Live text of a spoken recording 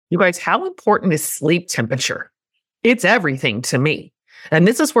You guys, how important is sleep temperature? It's everything to me. And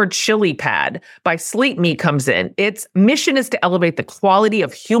this is where Chili Pad by Sleep Me comes in. Its mission is to elevate the quality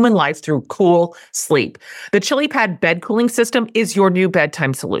of human life through cool sleep. The Chili Pad bed cooling system is your new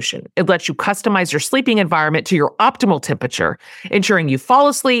bedtime solution. It lets you customize your sleeping environment to your optimal temperature, ensuring you fall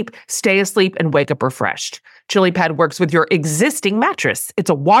asleep, stay asleep, and wake up refreshed. Chili Pad works with your existing mattress. It's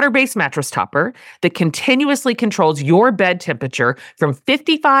a water-based mattress topper that continuously controls your bed temperature from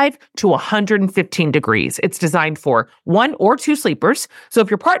 55 to 115 degrees. It's designed for 1 or 2 sleepers. So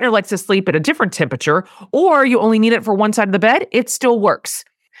if your partner likes to sleep at a different temperature, or you only need it for one side of the bed, it still works.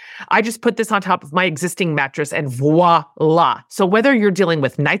 I just put this on top of my existing mattress and voila. So whether you're dealing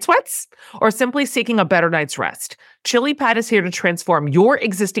with night sweats or simply seeking a better night's rest, Chili Pad is here to transform your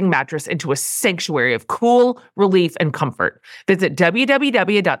existing mattress into a sanctuary of cool, relief, and comfort. Visit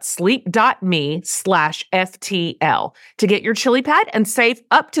www.sleep.me/FTL to get your Chili Pad and save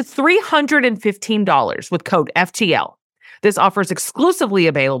up to $315 with code FTL. This offer is exclusively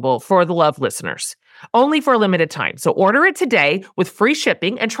available for the Love listeners, only for a limited time. So order it today with free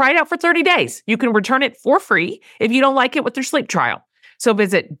shipping and try it out for 30 days. You can return it for free if you don't like it with your sleep trial. So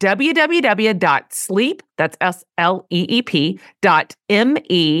visit www.sleep, that's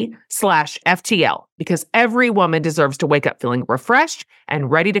sleep.me/FTL, because every woman deserves to wake up feeling refreshed and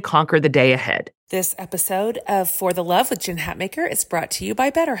ready to conquer the day ahead. This episode of For the Love with Jen Hatmaker is brought to you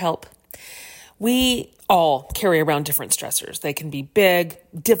by BetterHelp. We all carry around different stressors. They can be big,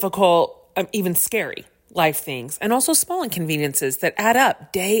 difficult, even scary life things, and also small inconveniences that add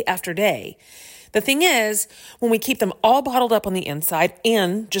up day after day. The thing is, when we keep them all bottled up on the inside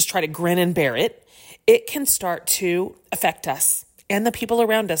and just try to grin and bear it, it can start to affect us and the people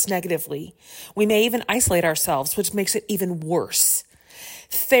around us negatively. We may even isolate ourselves, which makes it even worse.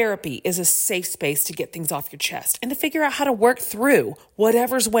 Therapy is a safe space to get things off your chest and to figure out how to work through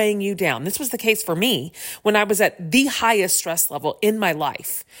whatever's weighing you down. This was the case for me when I was at the highest stress level in my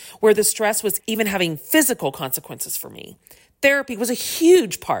life, where the stress was even having physical consequences for me. Therapy was a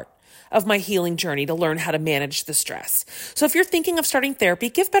huge part of my healing journey to learn how to manage the stress. So if you're thinking of starting therapy,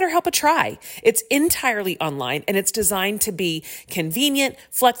 give BetterHelp a try. It's entirely online and it's designed to be convenient,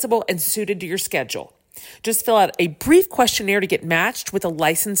 flexible, and suited to your schedule. Just fill out a brief questionnaire to get matched with a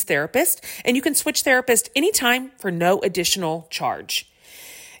licensed therapist, and you can switch therapist anytime for no additional charge.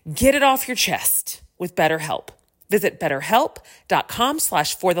 Get it off your chest with BetterHelp. Visit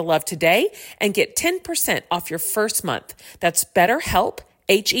betterhelp.com/forthelove today and get 10% off your first month. That's BetterHelp,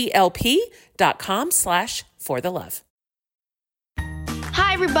 HELP.com/forthelove.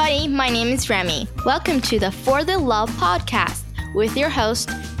 Hi, everybody. My name is Remy. Welcome to the For the Love podcast with your host,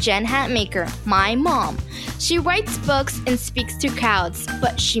 Jen Hatmaker, my mom. She writes books and speaks to crowds,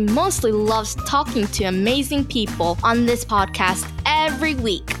 but she mostly loves talking to amazing people on this podcast every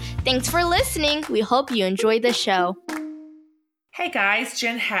week. Thanks for listening. We hope you enjoy the show. Hey guys,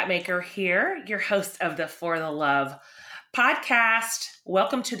 Jen Hatmaker here, your host of the For the Love podcast.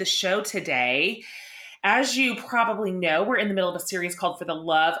 Welcome to the show today. As you probably know, we're in the middle of a series called For the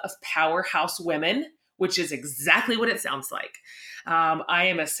Love of Powerhouse Women, which is exactly what it sounds like. I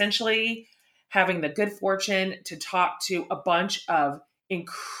am essentially having the good fortune to talk to a bunch of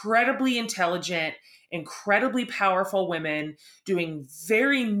incredibly intelligent, incredibly powerful women doing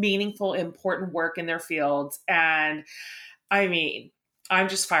very meaningful, important work in their fields. And I mean, I'm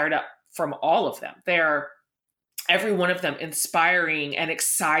just fired up from all of them. They're every one of them inspiring and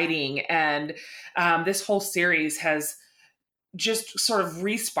exciting. And this whole series has just sort of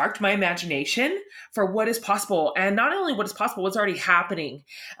re-sparked my imagination for what is possible. And not only what is possible, what's already happening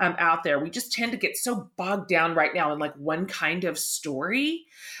out there. We just tend to get so bogged down right now in like one kind of story.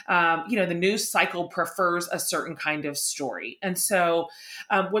 The news cycle prefers a certain kind of story. And so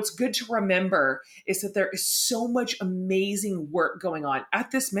what's good to remember is that there is so much amazing work going on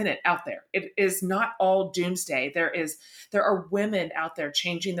at this minute out there. It is not all doomsday. There are women out there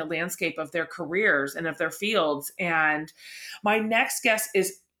changing the landscape of their careers and of their fields. And my next guest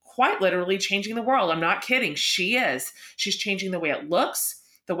is quite literally changing the world. I'm not kidding. She is. She's changing the way it looks,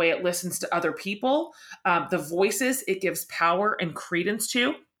 the way it listens to other people, the voices it gives power and credence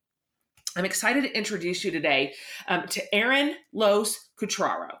to. I'm excited to introduce you today to Erin Loos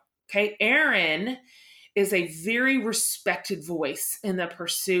Cutraro. Okay, Erin is a very respected voice in the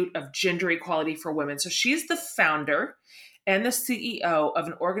pursuit of gender equality for women. So she's the founder and the CEO of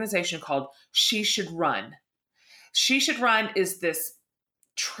an organization called She Should Run. She Should Run is this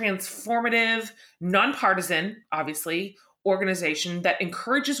transformative, nonpartisan, obviously, organization that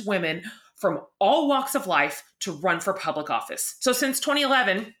encourages women from all walks of life to run for public office. So since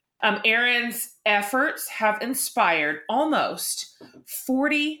 2011, Erin's efforts have inspired almost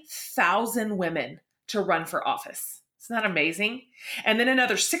 40,000 women to run for office. Isn't that amazing? And then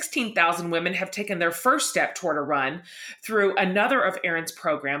another 16,000 women have taken their first step toward a run through another of Erin's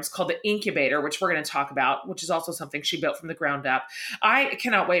programs called the Incubator, which we're going to talk about, which is also something she built from the ground up. I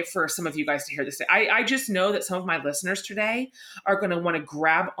cannot wait for some of you guys to hear this. I just know that some of my listeners today are going to want to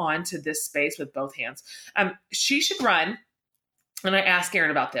grab onto this space with both hands. She should run, and I asked Erin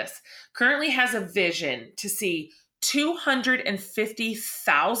about this, currently has a vision to see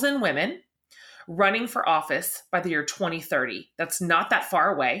 250,000 women running for office by the year 2030. That's not that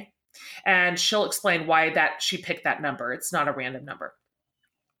far away. And she'll explain why that she picked that number. It's not a random number.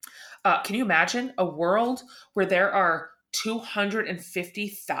 Can you imagine a world where there are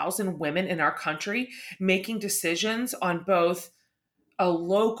 250,000 women in our country making decisions on both a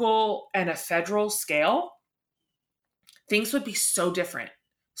local and a federal scale? Things would be so different.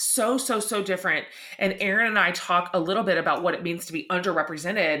 So different. And Erin and I talk a little bit about what it means to be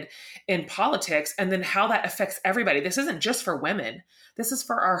underrepresented in politics and then how that affects everybody. This isn't just for women. This is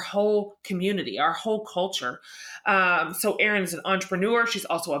for our whole community, our whole culture. So Erin's an entrepreneur. She's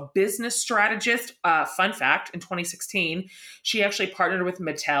also a business strategist. Fun fact, in 2016, she actually partnered with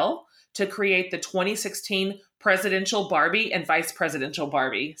Mattel to create the 2016 presidential Barbie and vice presidential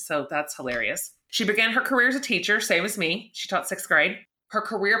Barbie. So that's hilarious. She began her career as a teacher, same as me. She taught 6th grade. Her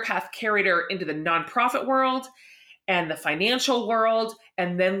career path carried her into the nonprofit world and the financial world,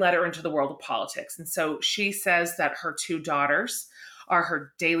 and then led her into the world of politics. And so she says that her 2 daughters are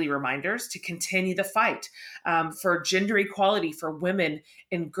her daily reminders to continue the fight for gender equality for women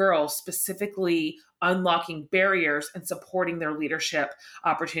and girls, specifically unlocking barriers and supporting their leadership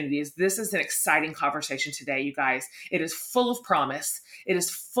opportunities. This is an exciting conversation today, you guys. It is full of promise. It is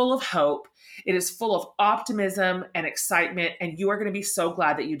full of hope. It is full of optimism and excitement, and you are going to be so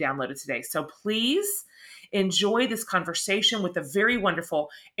glad that you downloaded today. So please enjoy this conversation with the very wonderful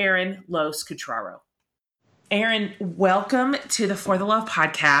Erin Loos Cutraro. Erin, welcome to the For the Love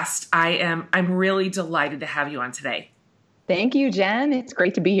podcast. I'm really delighted to have you on today. Thank you, Jen. It's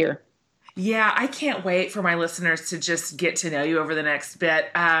great to be here. Yeah, I can't wait for my listeners to just get to know you over the next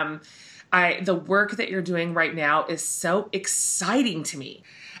bit. The work that you're doing right now is so exciting to me.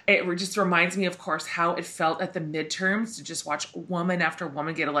 It just reminds me, of course, how it felt at the midterms to just watch woman after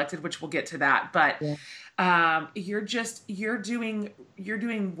woman get elected, which we'll get to that. But you're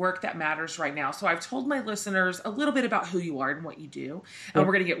doing work that matters right now. So I've told my listeners a little bit about who you are and what you do, and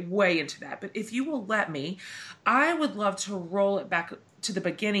we're going to get way into that. But if you will let me, I would love to roll it back to the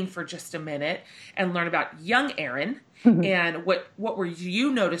beginning for just a minute and learn about young Erin and what were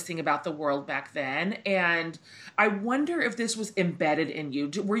you noticing about the world back then? And I wonder if this was embedded in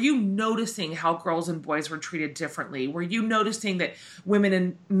you. Were you noticing how girls and boys were treated differently? Were you noticing that women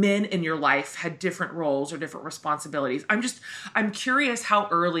and men in your life had different roles or different responsibilities? I'm curious how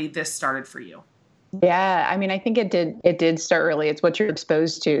early this started for you. Yeah, I mean, I think it did start early. It's what you're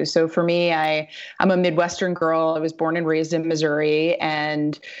exposed to. So for me, I'm a Midwestern girl. I was born and raised in Missouri,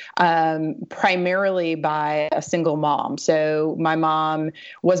 and primarily by a single mom. So my mom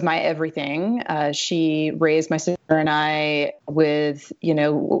was my everything. She raised my sister and I with,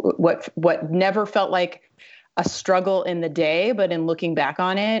 what never felt like a struggle in the day, but in looking back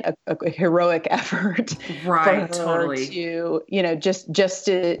on it, a heroic effort right, for her totally. to, just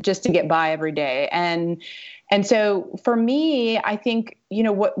to get by every day. And so for me, I think,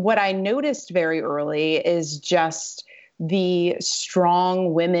 what I noticed very early is just the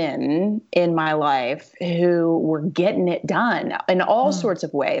strong women in my life who were getting it done in all sorts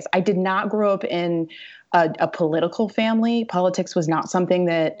of ways. I did not grow up in a political family. Politics was not something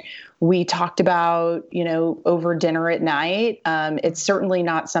that we talked about, over dinner at night. It's certainly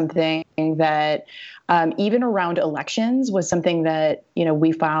not something that even around elections was something that,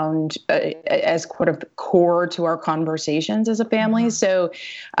 we found as sort of core to our conversations as a family. So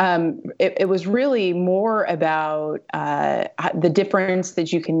it was really more about the difference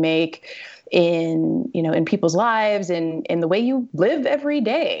that you can make in people's lives and in the way you live every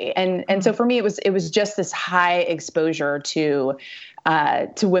day. And so for me, it was just this high exposure to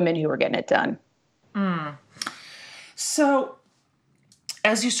women who were getting it done. So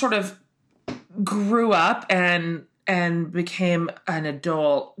as you sort of grew up and became an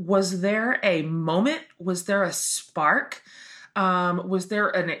adult, was there a moment? Was there a spark? Was there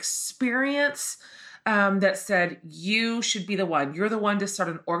an experience that said you should be the one? You're the one to start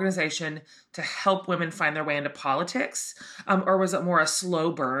an organization to help women find their way into politics, or was it more a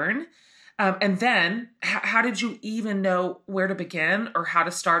slow burn? And then how did you even know where to begin or how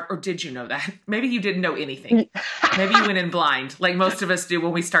to start? Or did you know that? Maybe you didn't know anything. Maybe you went in blind, like most of us do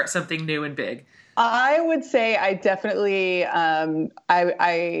when we start something new and big. I would say I definitely,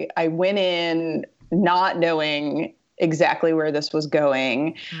 I went in not knowing exactly where this was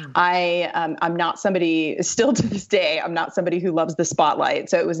going. I'm not somebody, still to this day, I'm not somebody who loves the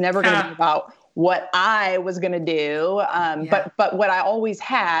spotlight. So it was never going to be about what I was going to do. But what I always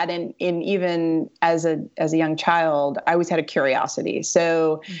had, and even as a young child, I always had a curiosity.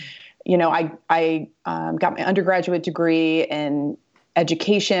 So, I got my undergraduate degree in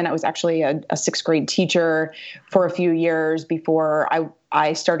education. I was actually a sixth grade teacher for a few years before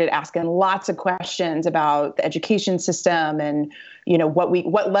I started asking lots of questions about the education system and,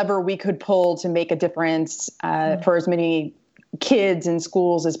 what lever we could pull to make a difference for as many kids in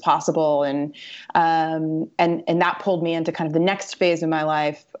schools as possible. And that pulled me into kind of the next phase of my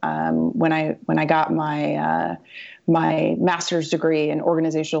life when I got my master's degree in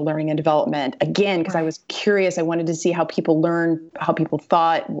organizational learning and development, again, because I was curious. I wanted to see how people learned, how people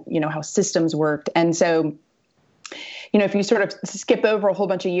thought, how systems worked. And so, if you sort of skip over a whole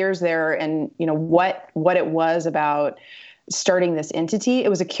bunch of years there and, what it was about starting this entity, it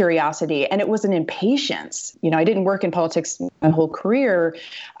was a curiosity and it was an impatience. I didn't work in politics my whole career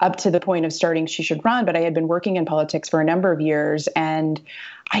up to the point of starting She Should Run, but I had been working in politics for a number of years. And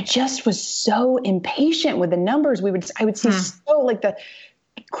I just was so impatient with the numbers. I would see so like the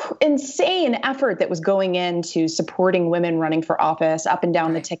insane effort that was going into supporting women running for office up and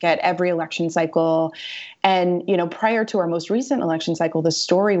down the ticket every election cycle. And, prior to our most recent election cycle, the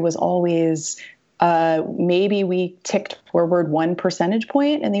story was always maybe we ticked forward 1 percentage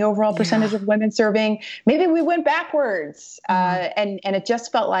point in the overall percentage of women serving. Maybe we went backwards. And it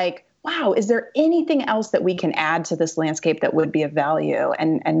just felt like, wow, is there anything else that we can add to this landscape that would be of value?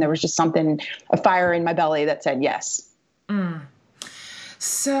 And there was just a fire in my belly that said yes.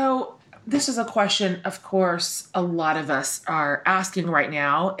 So this is a question, of course, a lot of us are asking right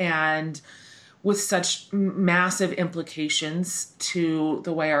now, and with such massive implications to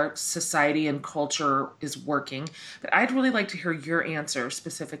the way our society and culture is working. But I'd really like to hear your answer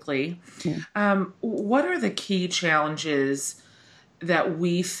specifically. What are the key challenges that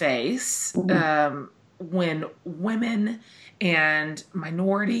we face when women and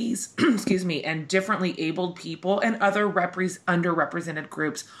minorities, and differently abled people and other underrepresented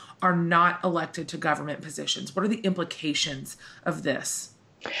groups are not elected to government positions? What are the implications of this?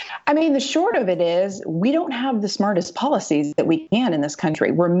 I mean, the short of it is we don't have the smartest policies that we can in this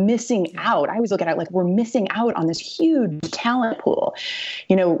country. We're missing out. I always look at it like we're missing out on this huge talent pool.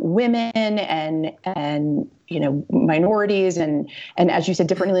 Women and minorities and as you said,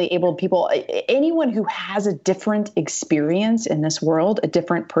 differently abled people, anyone who has a different experience in this world, a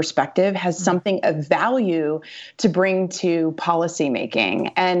different perspective, has something of value to bring to policy making.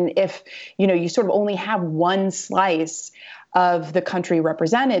 And if, you sort of only have one slice of the country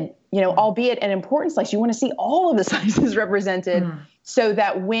represented, albeit an important slice, you want to see all of the slices represented so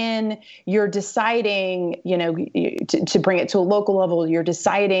that when you're deciding, to bring it to a local level, you're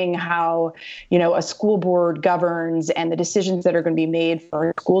deciding how, a school board governs and the decisions that are going to be made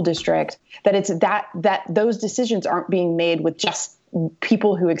for a school district, that it's that those decisions aren't being made with just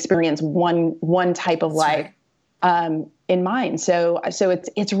people who experience one type of life in mind. So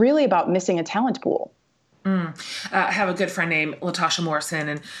it's really about missing a talent pool. I have a good friend named Latasha Morrison,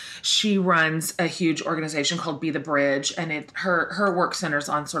 and she runs a huge organization called Be the Bridge, and her work centers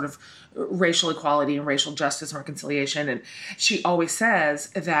on sort of racial equality and racial justice and reconciliation. And she always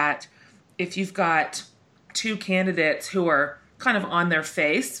says that if you've got two candidates who are kind of on their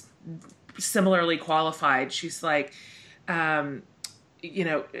face, similarly qualified, she's like, in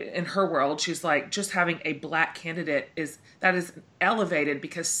her world, she's like, just having a Black candidate is elevated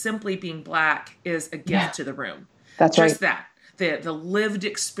because simply being Black is a gift to the room. That's just right. that the lived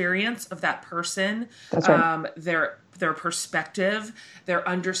experience of that person, that's right. Their perspective, their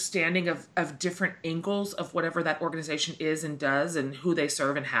understanding of different angles of whatever that organization is and does and who they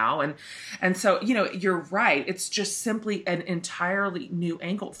serve and how. And so, you're right. It's just simply an entirely new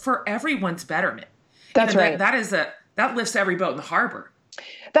angle for everyone's betterment. That's right. That lifts every boat in the harbor.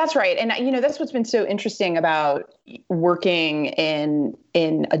 That's right. And, that's what's been so interesting about working in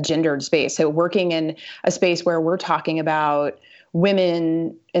a gendered space. So working in a space where we're talking about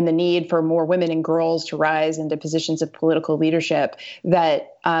women and the need for more women and girls to rise into positions of political leadership,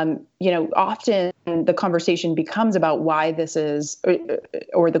 that, often the conversation becomes about why this is,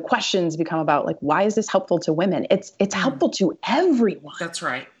 or the questions become about like, why is this helpful to women? It's helpful to everyone. That's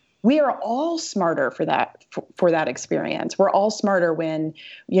right. we are all smarter for that experience. We're all smarter when,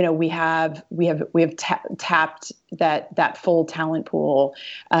 we have tapped that full talent pool,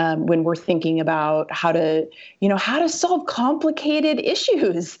 when we're thinking about how to solve complicated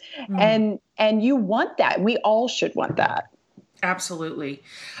issues. And you want that. We all should want that. Absolutely.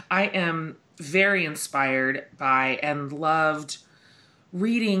 I am very inspired by and loved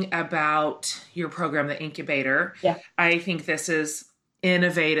reading about your program, The Incubator. Yeah. I think this is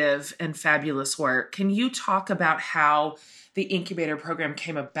innovative and fabulous work. Can you talk about how the Incubator program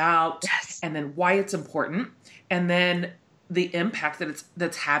came about? Yes. And then why it's important, and then the impact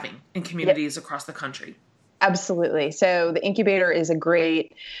that's having in communities across the country? Absolutely. So the Incubator is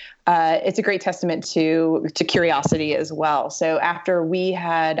it's a great testament to curiosity as well. So after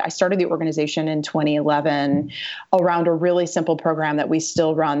I started the organization in 2011 around a really simple program that we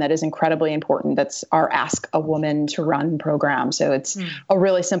still run that is incredibly important. That's our Ask a Woman to Run program. So it's a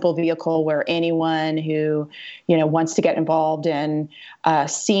really simple vehicle where anyone who, wants to get involved in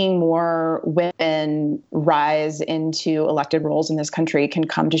seeing more women rise into elected roles in this country can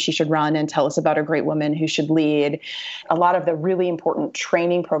come to She Should Run and tell us about a great woman who should lead. A lot of the really important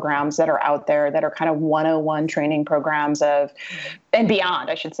training programs that are out there that are kind of 101 training programs and beyond,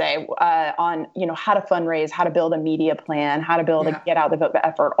 I should say, on, how to fundraise, how to build a media plan, how to build a get out the vote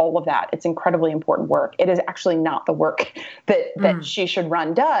effort, all of that. It's incredibly important work. It is actually not the work that She Should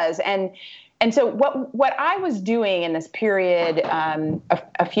Run does. And so what I was doing in this period,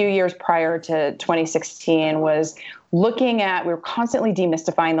 a few years prior to 2016, was we were constantly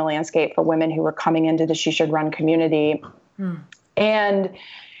demystifying the landscape for women who were coming into the She Should Run community. And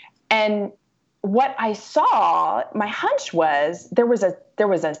what I saw, my hunch was there was a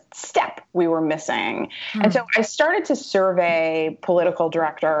step we were missing. And so I started to survey political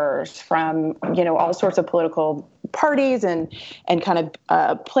directors from, all sorts of political parties and kind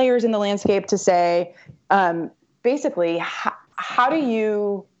of players in the landscape to say, basically, how do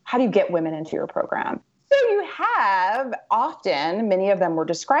you get women into your program? So you have often, many of them were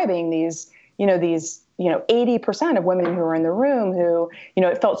describing these 80% of women who were in the room who,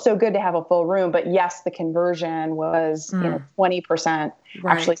 it felt so good to have a full room, but yes, the conversion was, 20%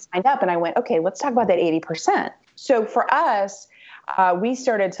 actually signed up. And I went, okay, let's talk about that 80%. So for us, we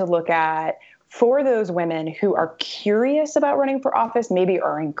started to look at, for those women who are curious about running for office, maybe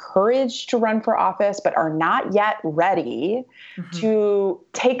are encouraged to run for office, but are not yet ready to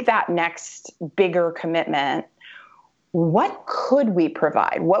take that next bigger commitment, what could we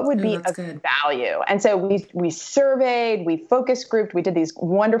provide? What would be of value? And so we surveyed, we focus grouped, we did these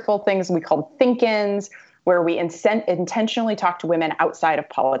wonderful things we called think-ins, where we intentionally talked to women outside of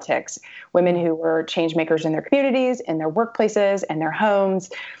politics, women who were change makers in their communities, in their workplaces, and their homes.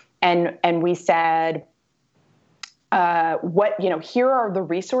 And we said, here are the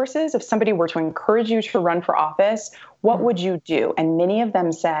resources. If somebody were to encourage you to run for office, what would you do? And many of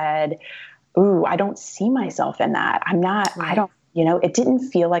them said, ooh, I don't see myself in that. It didn't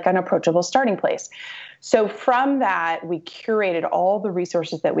feel like an approachable starting place. So from that, we curated all the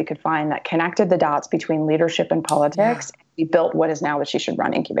resources that we could find that connected the dots between leadership and politics. Yeah. We built what is now the She Should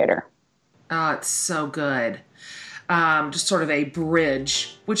Run Incubator. Oh, it's so good. Just sort of a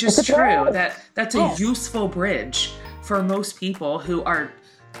bridge, which is true. That's a useful bridge for most people who are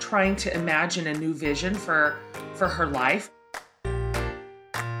trying to imagine a new vision for her life.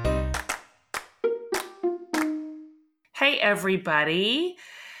 Hey, everybody.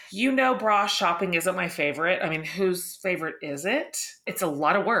 Bra shopping isn't my favorite. I mean, whose favorite is it? It's a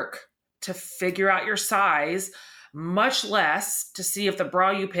lot of work to figure out your size, much less to see if the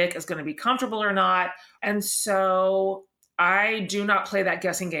bra you pick is going to be comfortable or not. And so I do not play that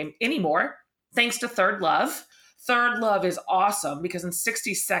guessing game anymore, thanks to Third Love. Third Love is awesome because in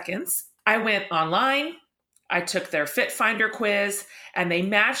 60 seconds, I went online, I took their Fit Finder quiz, and they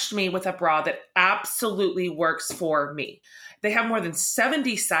matched me with a bra that absolutely works for me. They have more than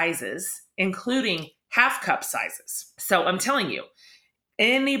 70 sizes, including half cup sizes. So I'm telling you,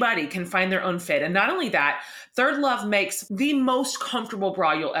 anybody can find their own fit. And not only that, Third Love makes the most comfortable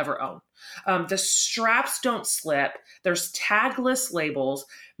bra you'll ever own. The straps don't slip. There's tagless labels,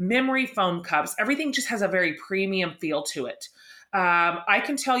 memory foam cups. Everything just has a very premium feel to it. I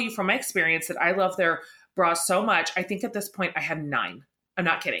can tell you from my experience that I love their bras so much. I think at this point I have 9. I'm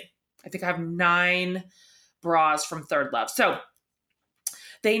not kidding. I think I have 9 bras from Third Love. So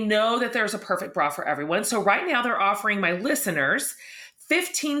they know that there's a perfect bra for everyone. So right now they're offering my listeners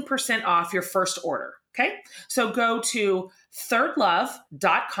 15% off your first order. Okay. So go to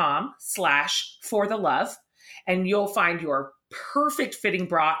thirdlove.com/forthelove and you'll find your perfect fitting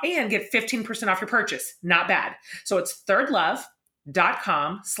bra and get 15% off your purchase. Not bad. So it's Third Love,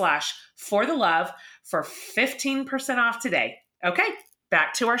 loos.com/forthelove for 15% off today. Okay,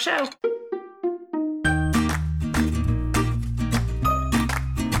 back to our show.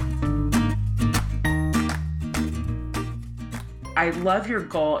 I love your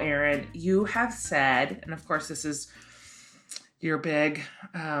goal, Erin. You have said, and of course this is your big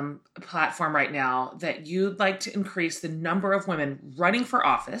platform right now, that you'd like to increase the number of women running for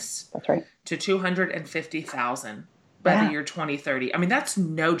office. That's right. To 250,000 by the year 2030. I mean, that's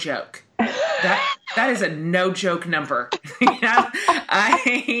no joke. That is a no joke number. It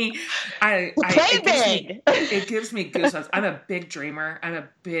gives me goosebumps. I'm a big dreamer. I'm a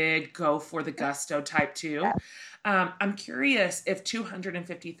big go for the gusto type too. Yeah. I'm curious if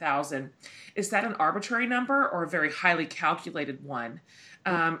 250,000, is that an arbitrary number or a very highly calculated one?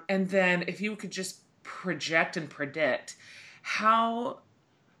 And then if you could just project and predict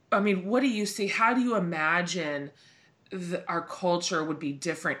what do you see? How do you imagine our culture would be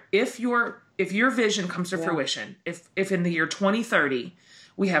different if your vision comes to fruition? If in the year 2030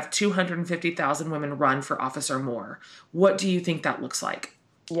 we have 250,000 women run for office or more, what do you think that looks like?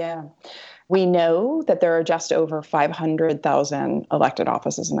 Yeah. We know that there are just over 500,000 elected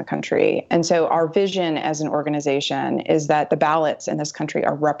offices in the country. And so our vision as an organization is that the ballots in this country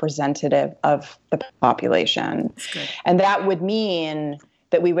are representative of the population. And that would mean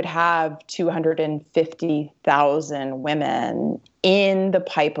that we would have 250,000 women in the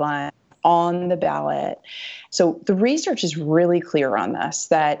pipeline on the ballot. So the research is really clear on this,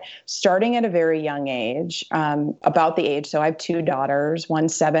 that starting at a very young age, about the age, so I have two daughters,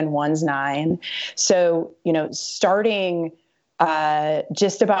 one's 7, one's 9. So, starting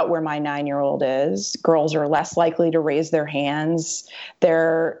just about where my 9-year-old is, girls are less likely to raise their hands.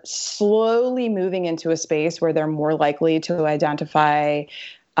 They're slowly moving into a space where they're more likely to identify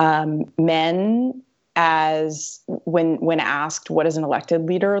men as when asked, what does an elected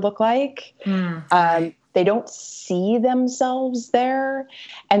leader look like? They don't see themselves there.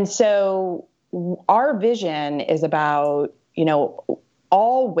 And so our vision is about,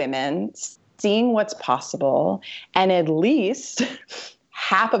 all women seeing what's possible and at least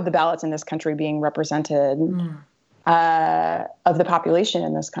half of the ballots in this country being represented of the population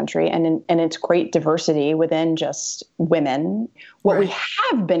in this country and its great diversity within just women. What we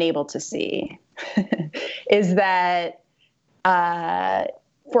have been able to see is that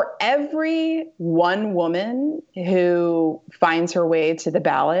for every one woman who finds her way to the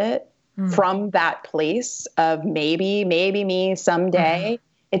ballot from that place of maybe me someday,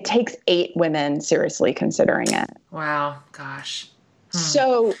 it takes 8 women seriously considering it. Wow. Gosh.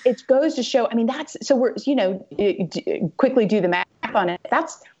 So it goes to show, we're, quickly do the math on it.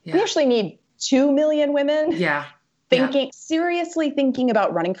 We actually need 2 million women. Yeah. Seriously thinking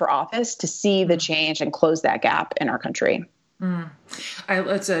about running for office to see the change and close that gap in our country.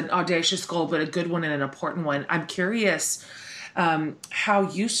 It's an audacious goal, but a good one and an important one. I'm curious how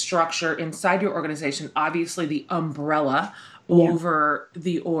you structure inside your organization. Obviously, the umbrella over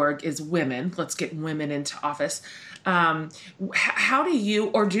the org is women. Let's get women into office. How do you,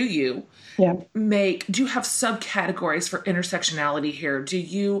 or do you do you have subcategories for intersectionality here? Do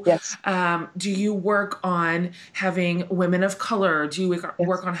you, do you work on having women of color? Do you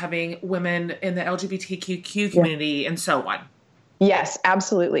work on having women in the LGBTQ community and so on? Yes,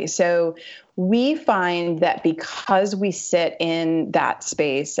 absolutely. So we find that because we sit in that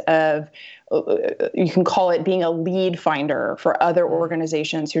space of, you can call it being a lead finder for other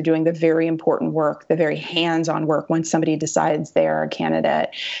organizations who are doing the very important work, the very hands-on work when somebody decides they're a candidate,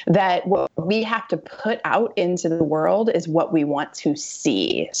 that what we have to put out into the world is what we want to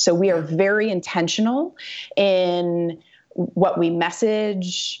see. So we are very intentional in what we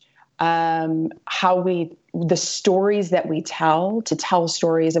message, the stories that we tell, to tell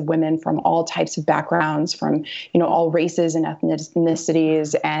stories of women from all types of backgrounds, from, all races and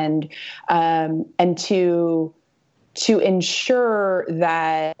ethnicities, and to ensure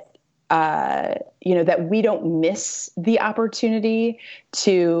that, that we don't miss the opportunity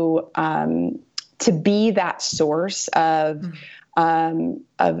to be that source of kind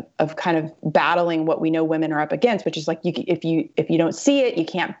of battling what we know women are up against, which is like, if you don't see it, you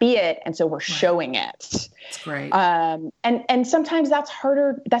can't be it. And so we're showing it. That's great. And sometimes that's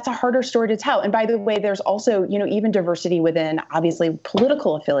harder. That's a harder story to tell. And by the way, there's also, even diversity within obviously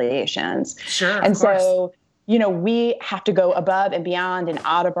political affiliations. Sure. And so we have to go above and beyond and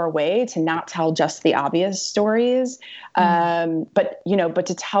out of our way to not tell just the obvious stories, but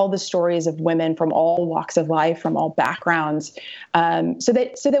to tell the stories of women from all walks of life, from all backgrounds, so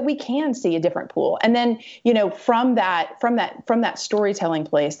that we can see a different pool. And then, from that storytelling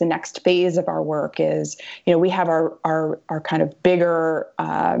place, the next phase of our work is, we have our kind of bigger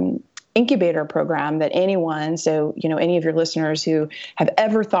incubator program that anyone, so, any of your listeners who have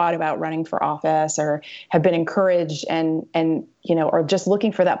ever thought about running for office or have been encouraged and are just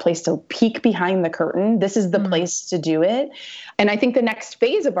looking for that place to peek behind the curtain, this is the place to do it. And I think the next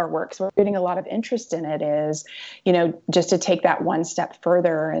phase of our work, so we're getting a lot of interest in it, is, just to take that one step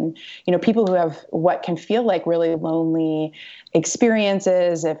further. And, people who have what can feel like really lonely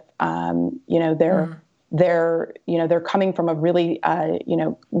experiences, if, they're coming from a really,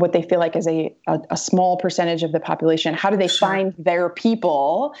 what they feel like is a small percentage of the population. How do they find their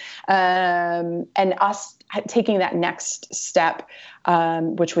people? And us taking that next step,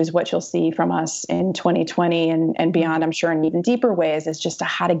 which was what you'll see from us in 2020 and beyond, I'm sure, in even deeper ways, is just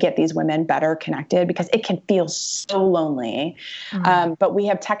how to get these women better connected, because it can feel so lonely. But we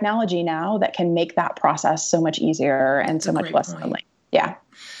have technology now that can make that process so much easier and so much less lonely. Yeah.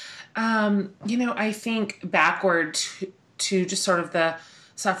 I think backward to just sort of the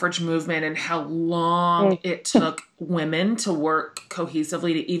suffrage movement and how long it took women to work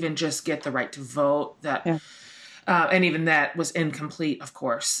cohesively to even just get the right to vote, and even that was incomplete, of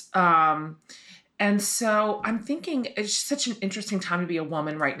course. And so I'm thinking it's such an interesting time to be a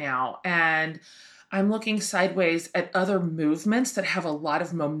woman right now. And I'm looking sideways at other movements that have a lot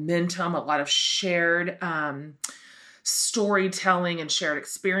of momentum, a lot of shared, storytelling and shared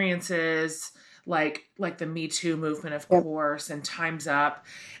experiences, like the Me Too movement, of course, and Time's Up.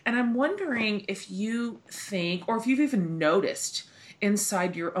 And I'm wondering if you think, or if you've even noticed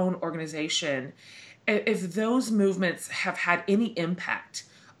inside your own organization, if those movements have had any impact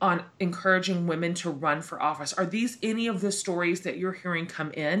on encouraging women to run for office. Are these any of the stories that you're hearing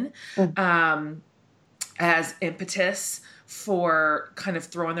come in as impetus for kind of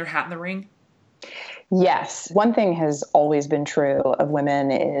throwing their hat in the ring? Yes. One thing has always been true of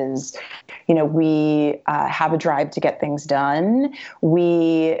women is, we have a drive to get things done.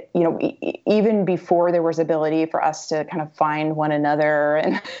 We, even before there was ability for us to kind of find one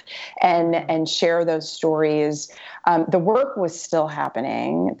another and share those stories, the work was still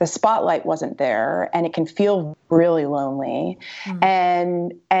happening. The spotlight wasn't there, and it can feel really lonely.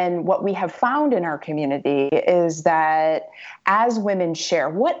 And what we have found in our community is that as women share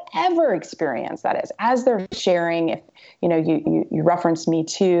whatever experience that is, as they're sharing, if you referenced Me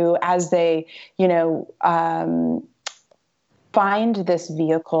Too, as they find this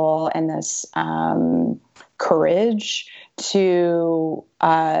vehicle and this courage to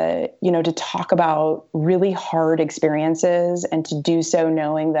talk about really hard experiences, and to do so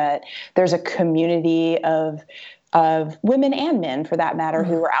knowing that there's a community of women and men, for that matter,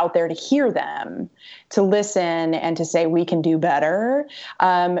 who are out there to hear them, to listen, and to say, we can do better,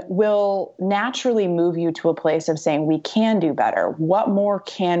 will naturally move you to a place of saying, we can do better. What more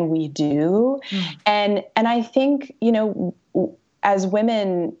can we do? And I think, as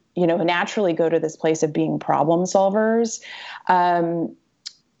women, naturally go to this place of being problem solvers,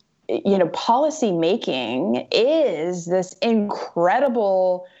 policy making is this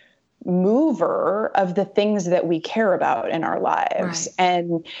incredible mover of the things that we care about in our lives. Right.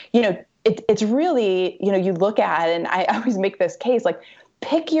 And, it's really, you look at, and I always make this case, like,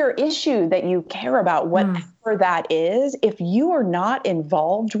 pick your issue that you care about, whatever that is. If you are not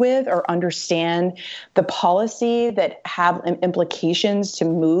involved with or understand the policy that have implications to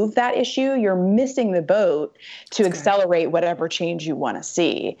move that issue, you're missing the boat to accelerate whatever change you want to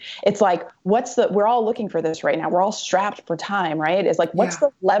see. It's like, we're all looking for this right now. We're all strapped for time, right? It's like, what's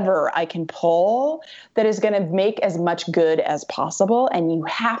the lever I can pull that is going to make as much good as possible? And you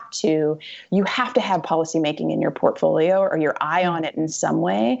have to have policymaking in your portfolio, or your eye on it in some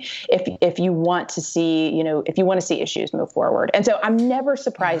way, if you want to see, if you want to see issues move forward. And so I'm never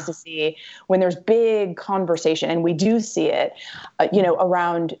surprised to see when there's big conversation, and we do see it,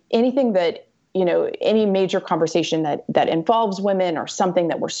 around anything that, any major conversation that involves women, or something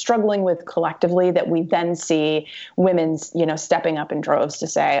that we're struggling with collectively, that we then see women, stepping up in droves to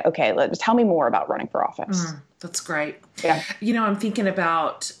say, okay, tell me more about running for office. That's great. Yeah. I'm thinking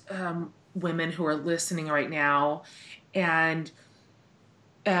about women who are listening right now, and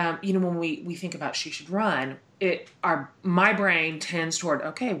when we think about she should run, my brain tends toward,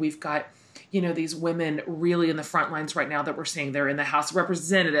 okay, we've got, these women really in the front lines right now that we're seeing. They're in the House of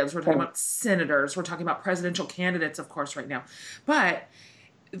Representatives. We're talking about senators. We're talking about presidential candidates, of course, right now. But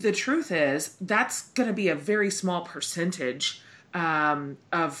the truth is that's going to be a very small percentage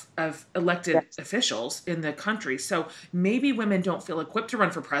of elected officials in the country. So maybe women don't feel equipped to run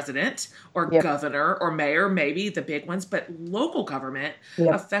for president or governor or mayor, maybe the big ones, but local government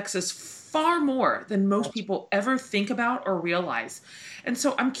affects us far more than most people ever think about or realize. And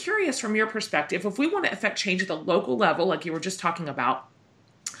so I'm curious from your perspective, if we want to affect change at the local level, like you were just talking about,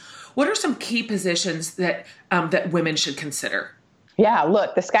 what are some key positions that that women should consider? Yeah,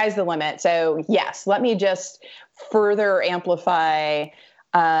 look, the sky's the limit. So yes, let me just further amplify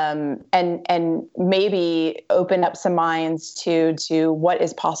and maybe open up some minds to what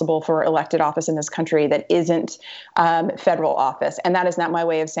is possible for elected office in this country that isn't federal office. And that is not my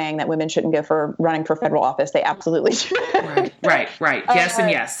way of saying that women shouldn't go for running for federal office. They absolutely should. Right. Yes and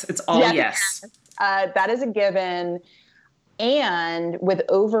yes. It's all yes. That is a given. And with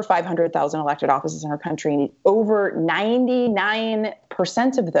over 500,000 elected offices in our country, over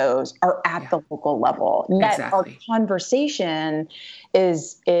 99% of those are at the local level. Yet our conversation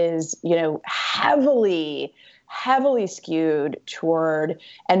is heavily skewed toward,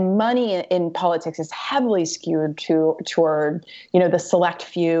 and money in politics is heavily skewed toward the select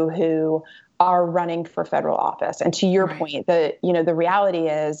few who are running for federal office. And to your point, the reality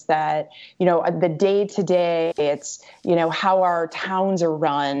is that, the day to day, it's, how our towns are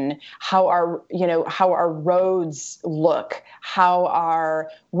run, how our roads look,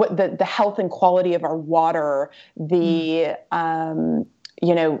 what the health and quality of our water,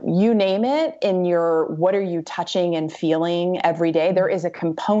 you name it in what are you touching and feeling every day? There is a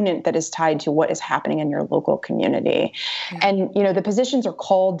component that is tied to what is happening in your local community. And, the positions are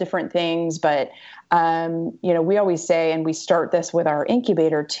called different things, but, we always say, and we start this with our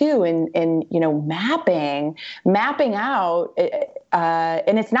incubator too, in mapping out,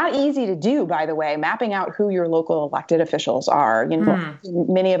 and it's not easy to do, by the way, mapping out who your local elected officials are.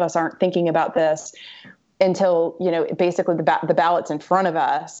 Many of us aren't thinking about this until, basically the ballot's in front of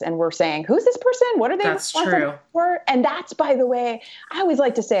us and we're saying, who's this person? What are they responsible for? And that's, by the way, I always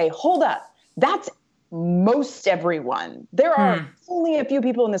like to say, hold up, that's most everyone. There are only a few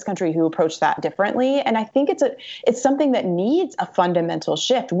people in this country who approach that differently. And I think it's something that needs a fundamental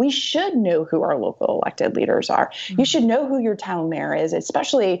shift. We should know who our local elected leaders are. You should know who your town mayor is,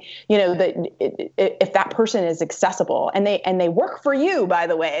 especially, if that person is accessible and they work for you, by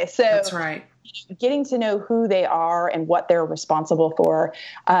the way. So that's right. Getting to know who they are and what they're responsible for.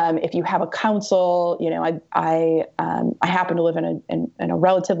 If you have a council, I happen to live in a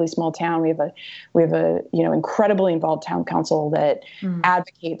relatively small town. We have a incredibly involved town council that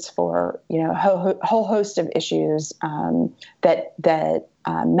advocates for a whole host of issues that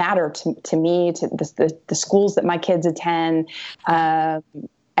matter to me, to the schools that my kids attend,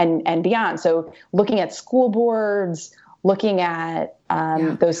 and beyond. So looking at school boards, looking at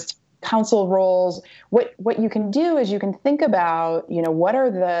those council roles, what you can do is you can think about, what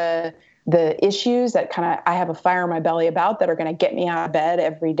are the issues that I have a fire in my belly about that are going to get me out of bed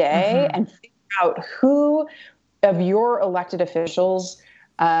every day, and figure out who of your elected officials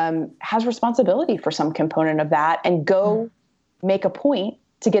has responsibility for some component of that, and go make a point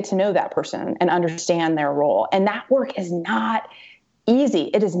to get to know that person and understand their role. And that work is not easy.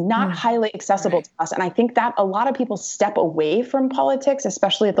 It is not highly accessible to us. And I think that a lot of people step away from politics,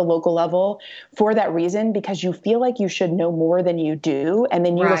 especially at the local level, for that reason, because you feel like you should know more than you do. And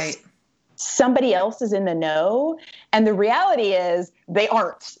then somebody else is in the know. And the reality is they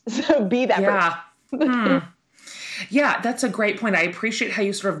aren't. So be that person. Yeah, that's a great point. I appreciate how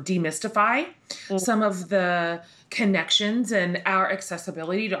you sort of demystify some of the connections and our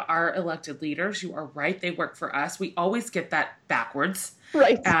accessibility to our elected leaders. You are right. They work for us. We always get that backwards.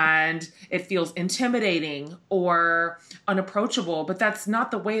 Right. And it feels intimidating or unapproachable, but that's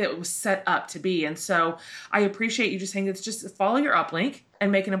not the way that it was set up to be. And so I appreciate you just saying it's just follow your uplink and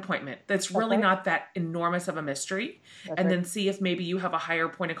make an appointment. That's really not that enormous of a mystery. And then see if maybe you have a higher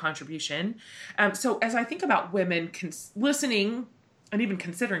point of contribution. So as I think about women listening and even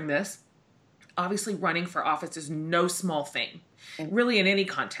considering this, obviously running for office is no small thing, really, in any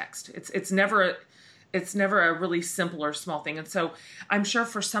context. It's never a really simple or small thing. And so I'm sure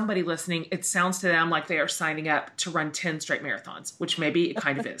for somebody listening, it sounds to them like they are signing up to run 10 straight marathons, which maybe it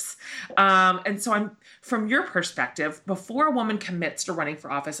kind of is. And so from your perspective, before a woman commits to running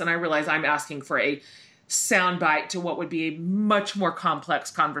for office, and I realize I'm asking for a soundbite to what would be a much more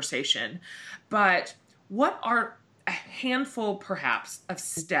complex conversation, but what are a handful, perhaps, of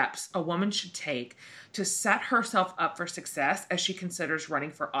steps a woman should take to set herself up for success as she considers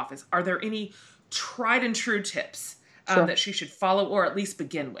running for office? Are there any tried and true tips that she should follow or at least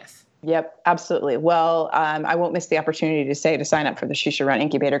begin with? Yep, absolutely. Well, I won't miss the opportunity to sign up for the She Should Run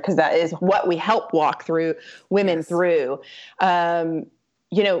Incubator, because that is what we help walk through women through.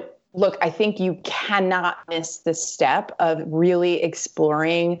 You know, look, I think you cannot miss the step of really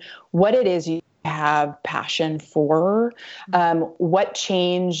exploring what it is you have passion for. What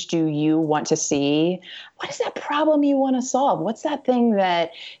change do you want to see? What is that problem you want to solve? What's that thing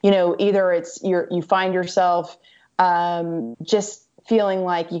that, either it's you find yourself just feeling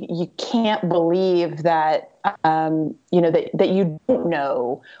like you can't believe that, that you don't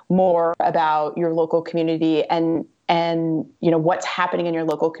know more about your local community and what's happening in your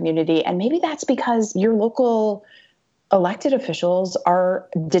local community. And maybe that's because your local elected officials are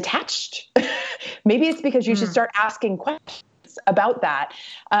detached. Maybe it's because you should start asking questions about that.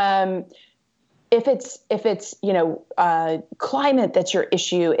 If it's climate that's your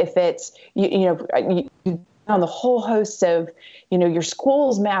issue, if it's on the whole host of your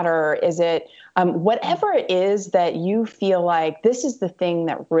schools matter, is it whatever it is that you feel like this is the thing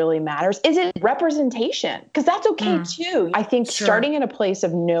that really matters? Is it representation? Because that's okay too. I think starting in a place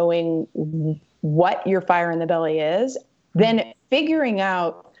of knowing what your fire in the belly is, then figuring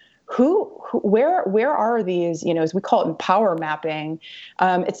out where are these, as we call it, power mapping.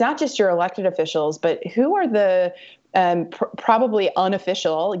 It's not just your elected officials, but who are the probably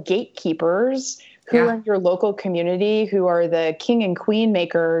unofficial gatekeepers who are in your local community, who are the king and queen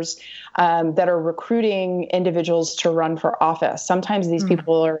makers that are recruiting individuals to run for office. Sometimes these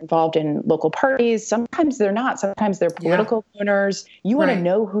people are involved in local parties. Sometimes they're not. Sometimes they're political donors. You want to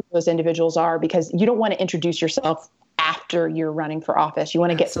know who those individuals are, because you don't want to introduce yourself after you're running for office. You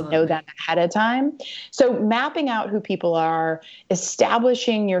want to get to know them ahead of time. So mapping out who people are,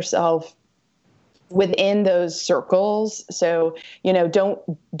 establishing yourself within those circles. So, don't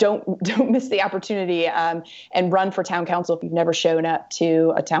miss the opportunity and run for town council if you've never shown up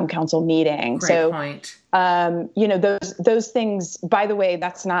to a town council meeting. Great point. Those things, by the way,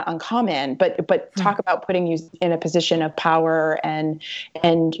 that's not uncommon, but talk about putting you in a position of power and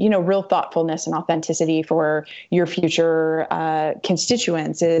real thoughtfulness and authenticity for your future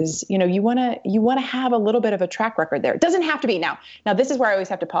constituents is, you want to have a little bit of a track record there. It doesn't have to be now. This is where I always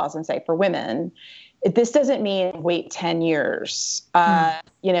have to pause and say, for women, this doesn't mean wait 10 years, that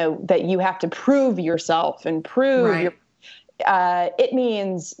you have to prove yourself and prove it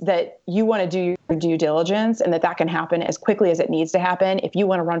means that you want to do your due diligence, and that can happen as quickly as it needs to happen. If you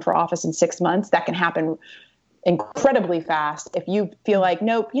want to run for office in 6 months, that can happen incredibly fast. If you feel like,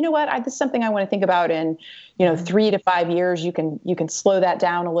 nope, you know what, this is something I want to think about in, 3 to 5 years, you can slow that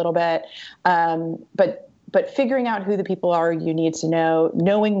down a little bit. But figuring out who the people are you need to know,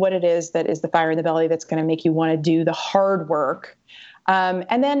 knowing what it is that is the fire in the belly that's going to make you want to do the hard work.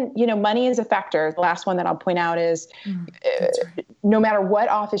 And then, money is a factor. The last one that I'll point out is no matter what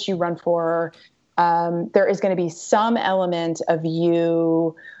office you run for, there is going to be some element of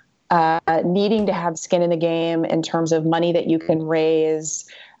you needing to have skin in the game in terms of money that you can raise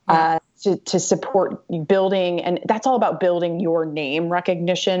to support building. And that's all about building your name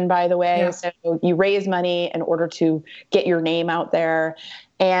recognition, by the way. Yeah. So you raise money in order to get your name out there.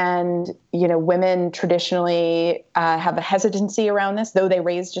 And, women traditionally have a hesitancy around this, though they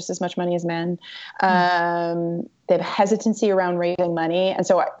raise just as much money as men. They have hesitancy around raising money. And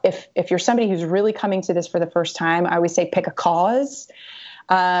so if you're somebody who's really coming to this for the first time, I always say pick a cause.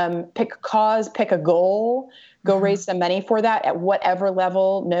 Pick a goal, go raise some money for that at whatever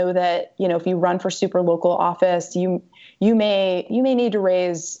level. Know that, if you run for super local office, you may need to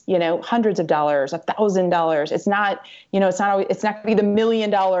raise, hundreds of dollars, $1,000. It's not going to be the $1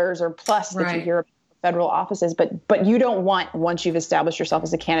 million or plus that you hear about federal offices, but you don't want, once you've established yourself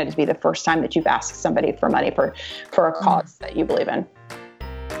as a candidate, to be the first time that you've asked somebody for money for a cause that you believe in.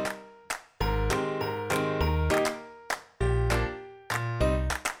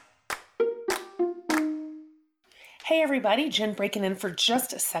 Hey everybody, Jen breaking in for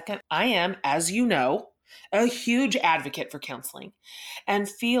just a second. I am, as you know, a huge advocate for counseling and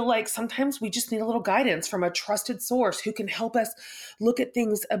feel like sometimes we just need a little guidance from a trusted source who can help us look at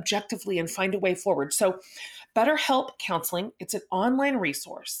things objectively and find a way forward. So BetterHelp Counseling, it's an online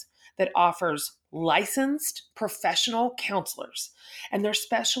resource that offers licensed professional counselors, and they're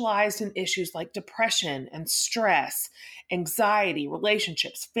specialized in issues like depression and stress, anxiety,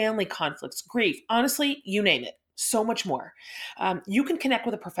 relationships, family conflicts, grief, honestly, you name it. So much more. You can connect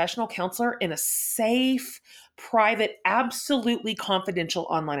with a professional counselor in a safe, private, absolutely confidential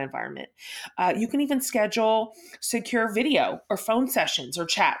online environment. You can even schedule secure video or phone sessions or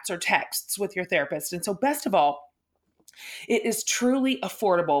chats or texts with your therapist. And so best of all, it is truly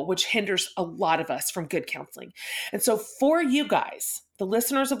affordable, which hinders a lot of us from good counseling. And so for you guys, the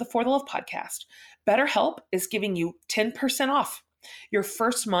listeners of the For the Love podcast, BetterHelp is giving you 10% off your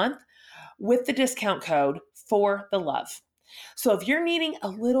first month with the discount code For the Love. So if you're needing a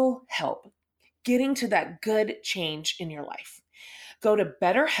little help getting to that good change in your life, go to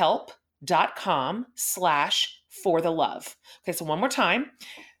betterhelp.com/forthelove. Okay, so one more time,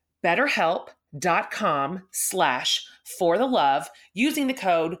 betterhelp.com/forthelove using the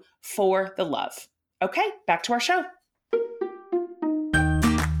code For the Love. Okay, back to our show.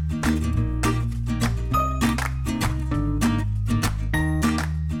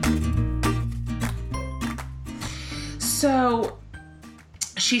 So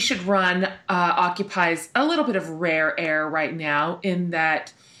She Should Run occupies a little bit of rare air right now in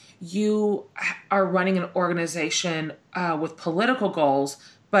that you are running an organization with political goals,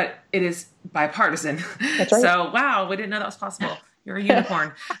 but it is bipartisan. That's right. So, wow, we didn't know that was possible. You're a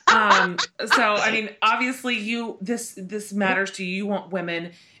unicorn. So, I mean, obviously, this matters to you. You want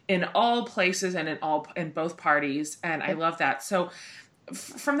women in all places and in both parties, and I love that. So,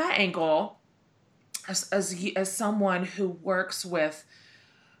 from that angle, as someone who works with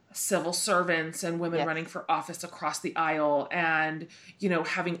civil servants and women running for office across the aisle, and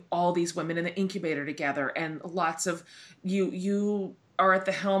having all these women in the incubator together, and lots of you are at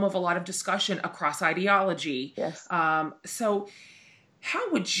the helm of a lot of discussion across ideology. Yes. So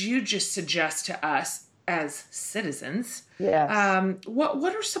how would you just suggest to us as citizens,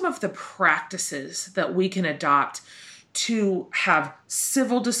 what are some of the practices that we can adopt to have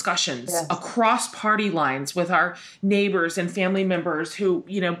civil discussions across party lines with our neighbors and family members who,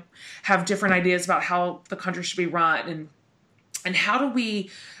 have different ideas about how the country should be run, and how do we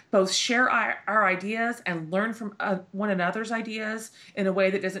both share our ideas and learn from one another's ideas in a way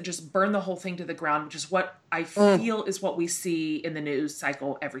that doesn't just burn the whole thing to the ground, which is what I feel is what we see in the news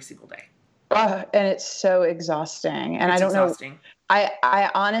cycle every single day. And it's so exhausting. And it's exhausting. I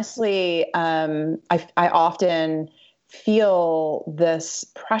honestly, I often feel this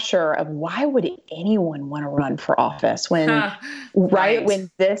pressure of why would anyone want to run for office when when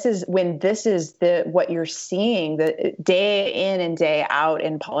this is what you're seeing the day in and day out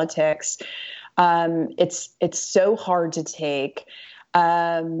in politics. It's so hard to take.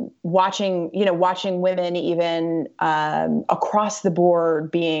 Watching women even across the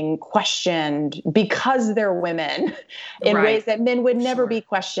board being questioned because they're women in ways that men would never be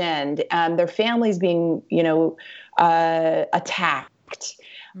questioned. Their families being, attacked.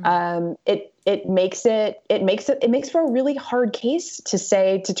 It makes for a really hard case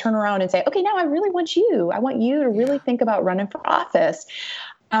to turn around and say, okay, now I want you to really think about running for office.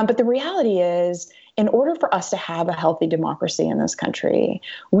 But the reality is, in order for us to have a healthy democracy in this country,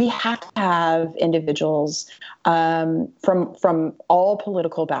 we have to have individuals from all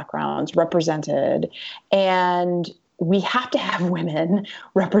political backgrounds represented, and we have to have women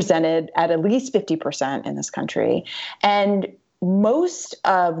represented at least 50% in this country. And most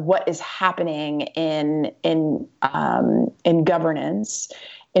of what is happening in governance,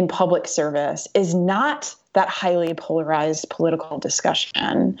 in public service, is not that highly polarized political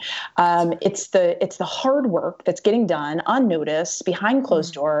discussion. It's the hard work that's getting done unnoticed behind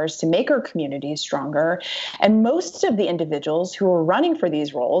closed doors to make our communities stronger. And most of the individuals who are running for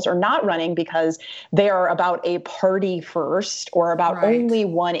these roles are not running because they are about a party first or about only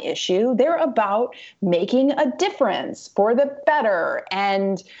one issue. They're about making a difference for the better.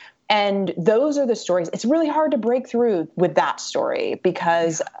 And those are the stories. It's really hard to break through with that story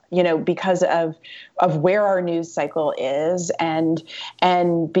because of where our news cycle is and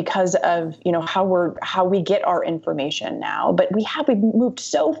because of, how we get our information now. But we've moved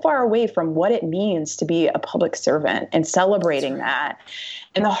so far away from what it means to be a public servant and celebrating that.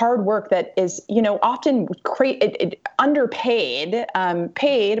 And the hard work that is, often underpaid,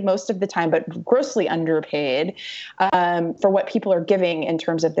 paid most of the time, but grossly underpaid for what people are giving in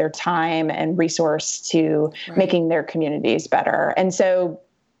terms of their time and resource to making their communities better. And so,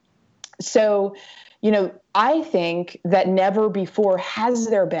 I think that never before has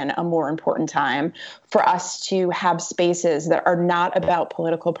there been a more important time for us to have spaces that are not about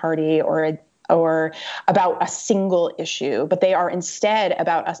political party or about a single issue, but they are instead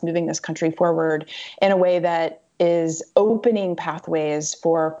about us moving this country forward in a way that is opening pathways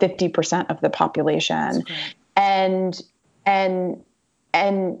for 50% of the population. And in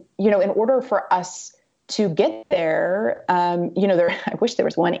order for us to get there, I wish there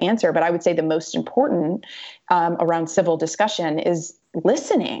was one answer, but I would say the most important around civil discussion is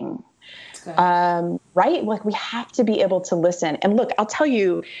listening. Right? Like, we have to be able to listen. And look, I'll tell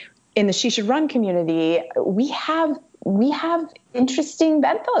you, in the She Should Run community, we have we have interesting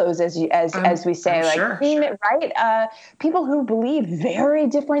bedfellows, as we say, like, sure. right? People who believe very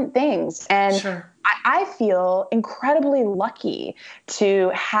different things. And Sure. I feel incredibly lucky to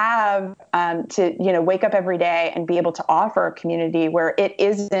have, wake up every day and be able to offer a community where it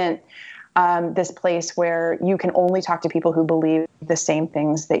isn't this place where you can only talk to people who believe the same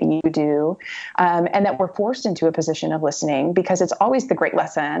things that you do, and that we're forced into a position of listening, because it's always the great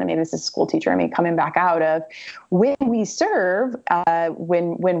lesson. I mean, this is a school teacher, coming back out of when we serve,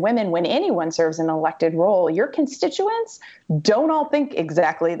 when anyone serves an elected role, your constituents don't all think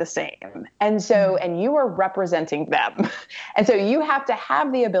exactly the same. And so, and you are representing them. And so you have to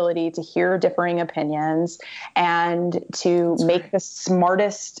have the ability to hear differing opinions and to make the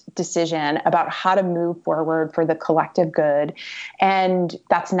smartest decision about how to move forward for the collective good. And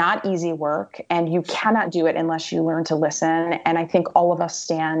that's not easy work. And you cannot do it unless you learn to listen. And I think all of us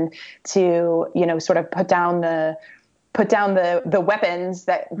stand to, sort of put down the weapons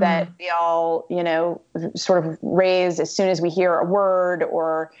that we all, sort of raise as soon as we hear a word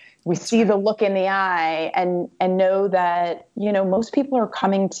or we see the look in the eye, and know that, most people are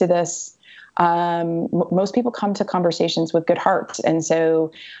coming to this. Most people come to conversations with good hearts. And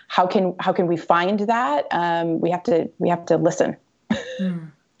so how can we find that? We have to listen.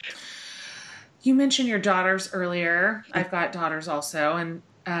 You mentioned your daughters earlier. I've got daughters also.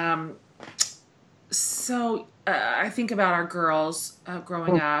 And, so I think about our girls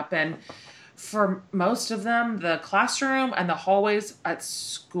growing up, and for most of them, the classroom and the hallways at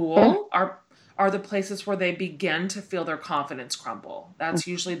school are the places where they begin to feel their confidence crumble. That's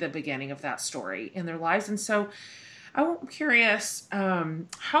usually the beginning of that story in their lives. And so I'm curious,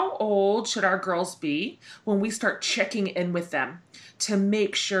 how old should our girls be when we start checking in with them to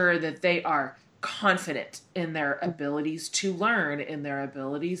make sure that they are confident in their abilities to learn, in their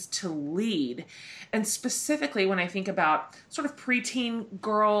abilities to lead? And specifically when I think about sort of preteen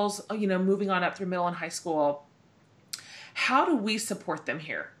girls, moving on up through middle and high school, how do we support them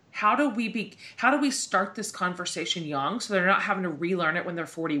here? How do we start this conversation young so they're not having to relearn it when they're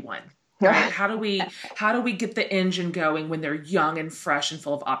 41? Right? How do we get the engine going when they're young and fresh and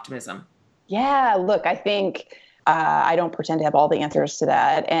full of optimism? Yeah, look, I think I don't pretend to have all the answers to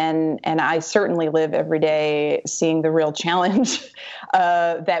that. And I certainly live every day seeing the real challenge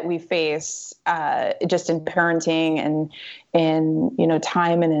that we face just in parenting and in,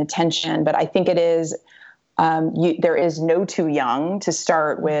 time and attention. But I think it is, there is no too young to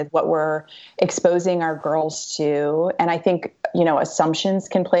start with what we're exposing our girls to. And I think, assumptions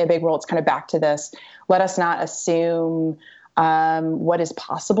can play a big role. It's kind of back to this. Let us not assume what is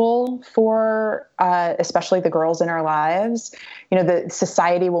possible for especially the girls in our lives. The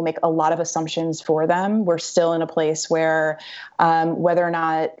society will make a lot of assumptions for them. We're still in a place where whether or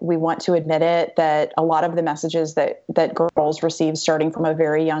not we want to admit it, that a lot of the messages that girls receive starting from a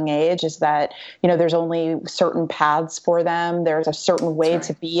very young age is that, there's only certain paths for them. There's a certain way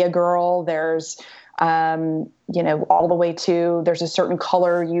to be a girl. There's all the way to there's a certain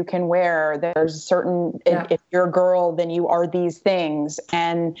color you can wear. There's a certain, if you're a girl, then you are these things.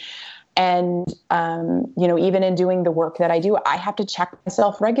 And even in doing the work that I do, I have to check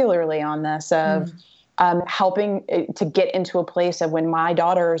myself regularly on this of helping to get into a place of when my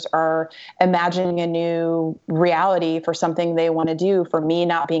daughters are imagining a new reality for something they want to do, for me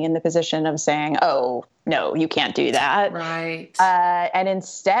not being in the position of saying, oh, no, you can't do that. Right. And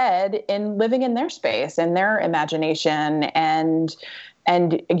instead in living in their space and their imagination. And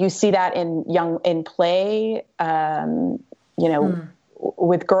you see that in play,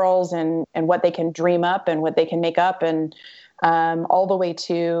 with girls and what they can dream up and what they can make up, and all the way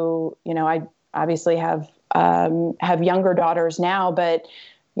to, I obviously have younger daughters now, but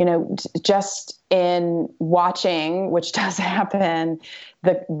just in watching, which does happen,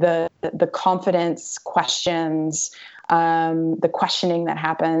 the confidence questions, the questioning that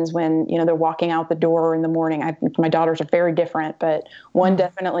happens when they're walking out the door in the morning. My daughters are very different, but one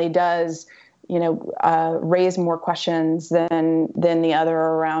definitely does raise more questions than the other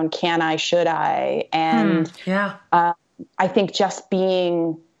around can I, should I, and I think just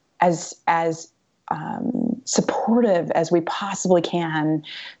being as supportive as we possibly can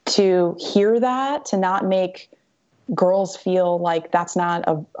to hear that, to not make girls feel like that's not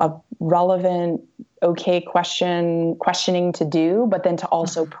a relevant, okay questioning to do, but then to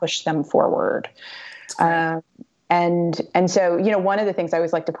also push them forward. And so, one of the things I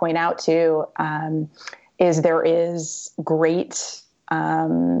always like to point out too, is there is great,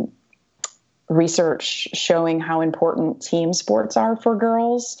 research showing how important team sports are for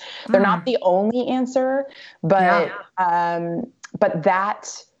girls. They're not the only answer, but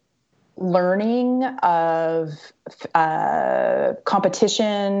that learning of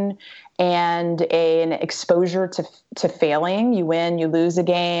competition and an exposure to failing. You win, you lose a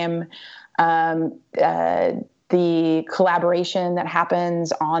game. The collaboration that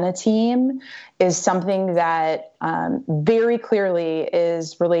happens on a team is something that very clearly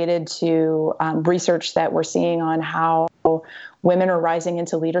is related to research that we're seeing on how women are rising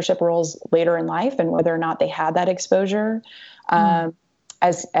into leadership roles later in life and whether or not they had that exposure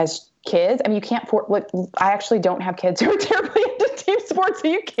as kids. I mean, you can't I actually don't have kids who are terribly into team sports, so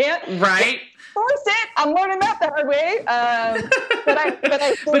you can't force it. I'm learning that the hard way.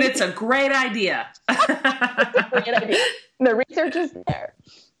 But it's a great idea. It's a great idea. The research is there.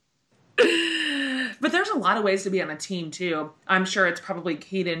 But there's a lot of ways to be on a team too. I'm sure it's probably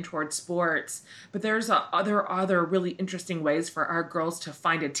keyed in towards sports, but there are other really interesting ways for our girls to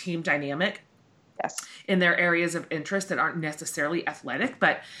find a team dynamic. Yes. In their areas of interest that aren't necessarily athletic,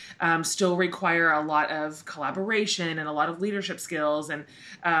 but still require a lot of collaboration and a lot of leadership skills. And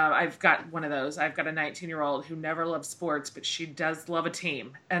I've got one of those. I've got a 19-year-old who never loved sports, but she does love a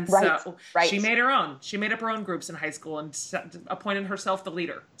team. And so she made her own. She made up her own groups in high school and appointed herself the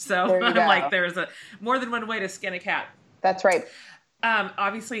leader. So I'm like, there's more than one way to skin a cat. That's right.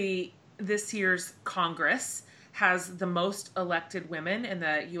 Obviously, this year's Congress has the most elected women in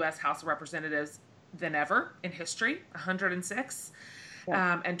the U.S. House of Representatives than ever in history, 106,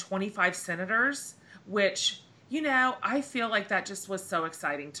 and 25 senators, which, I feel like that just was so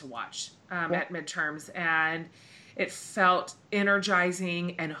exciting to watch at midterms. And it felt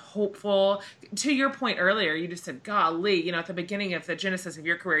energizing and hopeful. To your point earlier, you just said, golly, at the beginning of the genesis of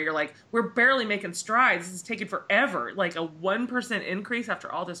your career, you're like, we're barely making strides. This is taking forever, like a 1% increase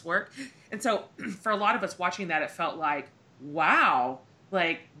after all this work. And so for a lot of us watching that, it felt like, wow,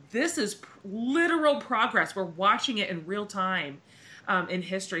 like this is literal progress. We're watching it in real time in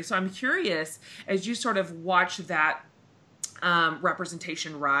history. So I'm curious, as you sort of watch that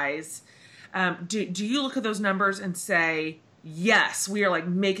representation rise, do you look at those numbers and say, yes, we are like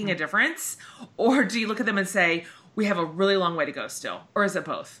making a difference? Or do you look at them and say, we have a really long way to go still? Or is it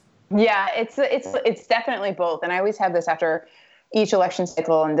both? Yeah, it's definitely both. And I always have this after each election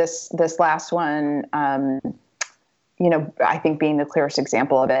cycle, and this last one, I think being the clearest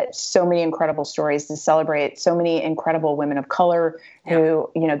example of it. So many incredible stories to celebrate, so many incredible women of color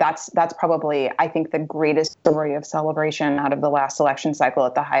who, that's probably, I think, the greatest story of celebration out of the last election cycle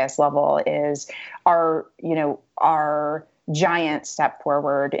at the highest level is our giant step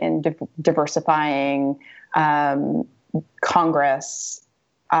forward in diversifying Congress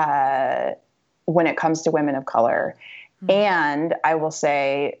when it comes to women of color. Mm-hmm. And I will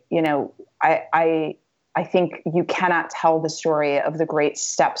say, I think you cannot tell the story of the great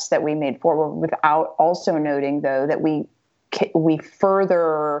steps that we made forward without also noting, though, that we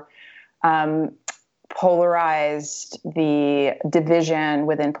further polarized the division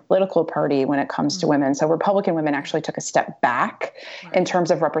within political party when it comes to women. So Republican women actually took a step back in terms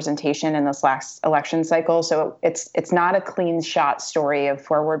of representation in this last election cycle. So it's not a clean shot story of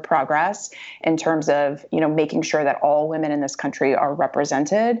forward progress in terms of, making sure that all women in this country are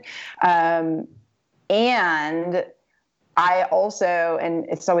represented. And I also, and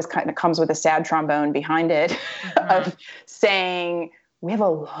it's always kind of comes with a sad trombone behind it, of saying we have a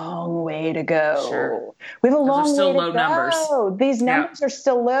long way to go. Sure. We have a long way to go. Those are still low numbers. These numbers are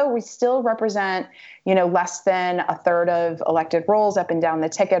still low. We still represent, less than a third of elected roles up and down the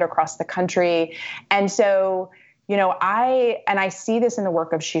ticket across the country. And so, I see this in the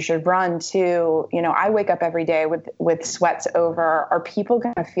work of She Should Run too. I wake up every day with sweats over, are people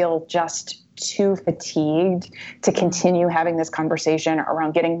going to feel just too fatigued to continue having this conversation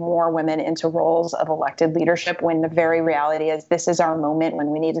around getting more women into roles of elected leadership, when the very reality is this is our moment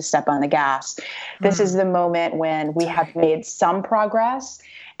when we need to step on the gas. This is the moment when we have made some progress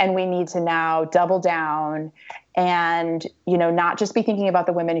and we need to now double down and, not just be thinking about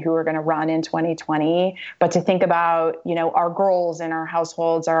the women who are going to run in 2020, but to think about, our girls in our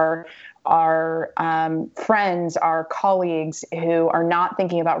households, our friends, our colleagues who are not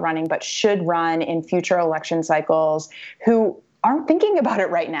thinking about running, but should run in future election cycles, who aren't thinking about it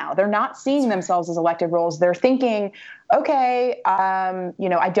right now. They're not seeing themselves as elected roles. They're thinking, okay,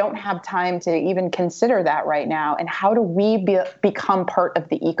 I don't have time to even consider that right now. And how do we become part of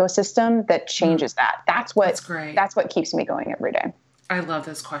the ecosystem that changes that? That's great. That's what keeps me going every day. I love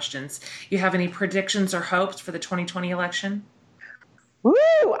those questions. You have any predictions or hopes for the 2020 election? Woo!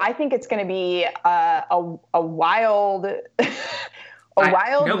 I think it's going to be a wild,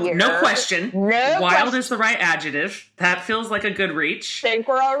 wild year. No question. No wild question. is the right adjective. That feels like a good reach. I think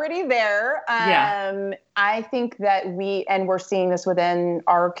we're already there. I think that we're seeing this within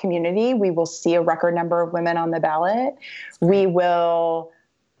our community. We will see a record number of women on the ballot. We will,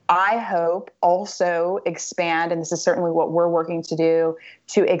 I hope, also expand, and this is certainly what we're working to do,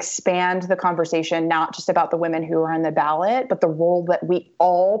 to expand the conversation, not just about the women who are on the ballot, but the role that we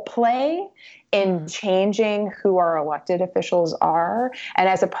all play in changing who our elected officials are. And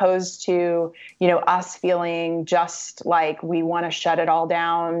as opposed to, us feeling just like we want to shut it all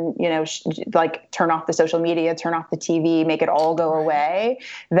down, like turn off the social media, turn off the TV, make it all go away,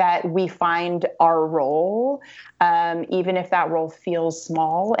 that we find our role, even if that role feels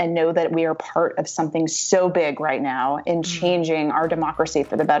small, and know that we are part of something so big right now in changing our democracy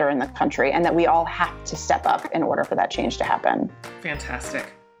for the better in the country, and that we all have to step up in order for that change to happen.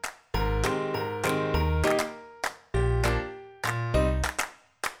 Fantastic.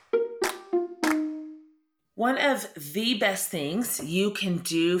 One of the best things you can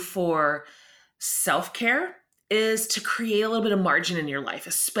do for self-care is to create a little bit of margin in your life,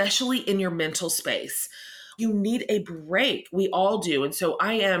 especially in your mental space. You need a break. We all do. And so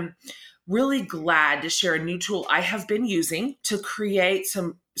I am really glad to share a new tool I have been using to create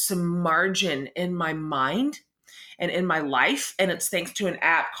some margin in my mind and in my life. And it's thanks to an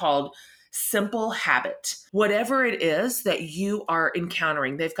app called Simple Habit. Whatever it is that you are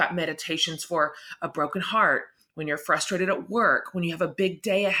encountering, they've got meditations for a broken heart, when you're frustrated at work, when you have a big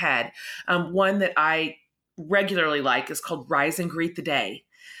day ahead. One that I regularly like is called Rise and Greet the Day.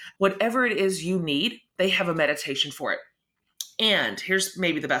 Whatever it is you need, they have a meditation for it. And here's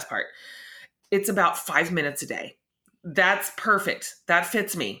maybe the best part. It's about 5 minutes a day. That's perfect. That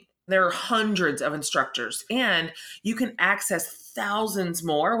fits me. There are hundreds of instructors, and you can access thousands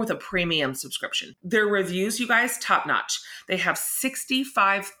more with a premium subscription. Their reviews, you guys, top notch. They have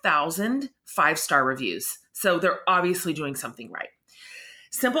 65,000 5-star reviews. So they're obviously doing something right.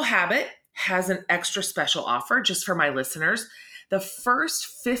 Simple Habit has an extra special offer just for my listeners. The first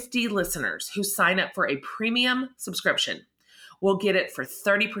 50 listeners who sign up for a premium subscription will get it for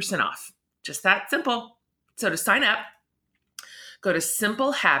 30% off. Just that simple. So to sign up, go to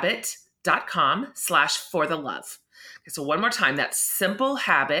simplehabit.com/forthelove. Okay, so one more time, that's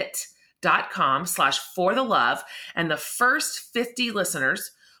simplehabit.com/forthelove. And the first 50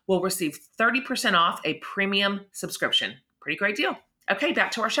 listeners will receive 30% off a premium subscription. Pretty great deal. Okay, back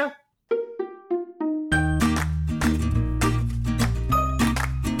to our show.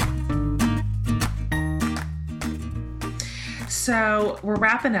 So we're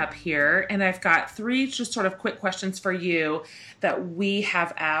wrapping up here, and I've got 3 just sort of quick questions for you that we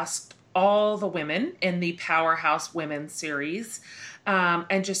have asked all the women in the Powerhouse Women series,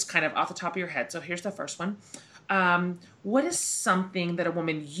 and just kind of off the top of your head. So here's the first one. What is something that a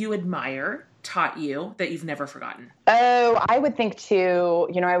woman you admire taught you that you've never forgotten? Oh, I would think too,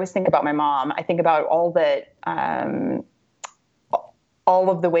 I always think about my mom. I think about all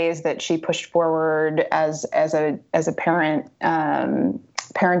of the ways that she pushed forward as a parent,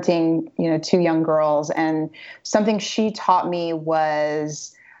 parenting, 2 young girls. And something she taught me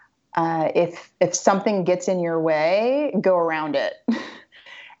was, if something gets in your way, go around it.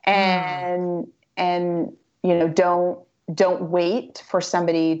 and don't wait for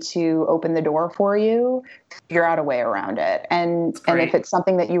somebody to open the door for you. Figure out a way around it. And if it's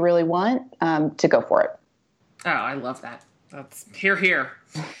something that you really want, to go for it. Oh, I love that. That's here.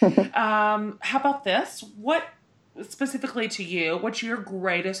 How about this? What specifically to you, what's your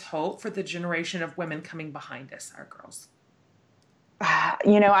greatest hope for the generation of women coming behind us, our girls?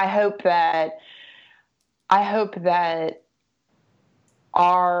 I hope that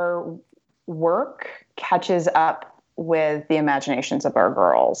our work catches up with the imaginations of our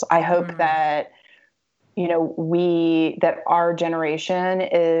girls. I hope that, that our generation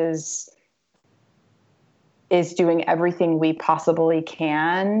is doing everything we possibly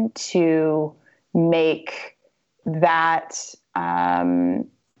can to make that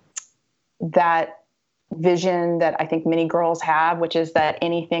vision that I think many girls have, which is that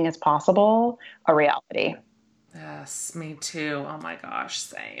anything is possible, a reality. Yes, me too. Oh my gosh,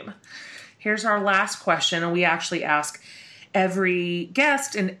 same. Here's our last question, and we actually ask every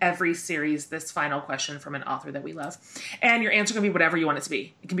guest in every series this final question from an author that we love. And your answer can be whatever you want it to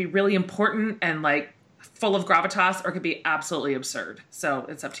be. It can be really important and full of gravitas, or it could be absolutely absurd. So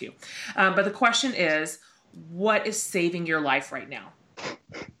it's up to you. But the question is, what is saving your life right now?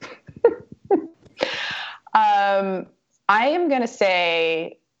 I am going to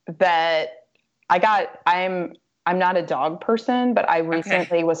say that I'm not a dog person, but I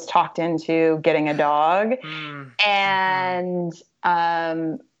recently was talked into getting a dog. And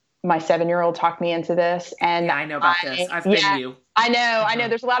My 7-year-old talked me into this, and Yeah, I know about this. I've been you. I know. I know.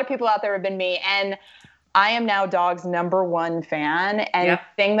 There's a lot of people out there who've been me, and I am now dog's number one fan. And the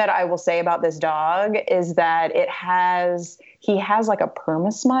thing that I will say about this dog is that he has like a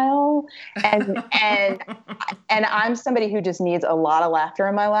perma smile, and I'm somebody who just needs a lot of laughter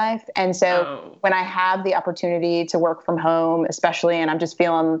in my life. And so when I have the opportunity to work from home, especially, and I'm just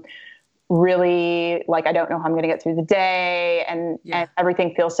feeling really like I don't know how I'm going to get through the day, and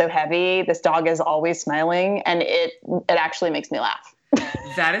everything feels so heavy, this dog is always smiling, and it actually makes me laugh.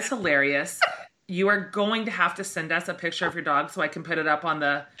 That is hilarious. You are going to have to send us a picture of your dog so I can put it up on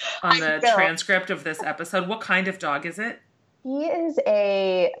the transcript of this episode. What kind of dog is it? He is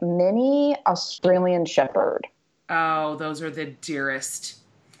a mini Australian Shepherd. Oh, those are the dearest,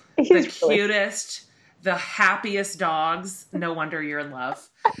 He's the cutest, the happiest dogs. No wonder you're in love.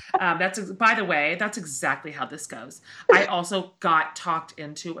 By the way, that's exactly how this goes. I also got talked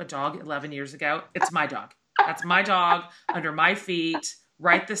into a dog 11 years ago. It's my dog. That's my dog under my feet.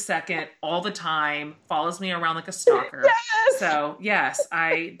 Right this second, all the time, follows me around like a stalker. Yes! So, yes,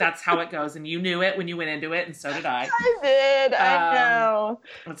 that's how it goes. And you knew it when you went into it, and so did I. I did. I know.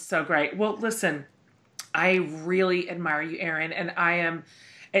 It's so great. Well, listen, I really admire you, Erin, and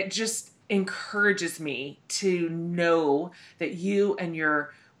it just encourages me to know that you and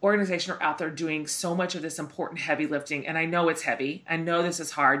your organization are out there doing so much of this important heavy lifting. And I know it's heavy. I know this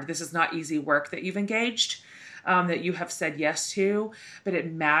is hard. This is not easy work that you've engaged. That you have said yes to, but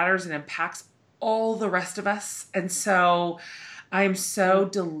it matters and impacts all the rest of us. And so I'm so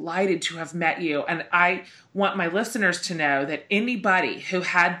delighted to have met you. And I want my listeners to know that anybody who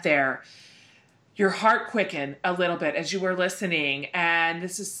had your heart quicken a little bit as you were listening, and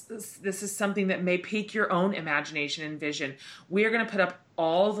this is something that may pique your own imagination and vision, we are going to put up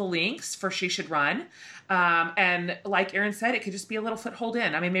all the links for She Should Run. And like Erin said, it could just be a little foothold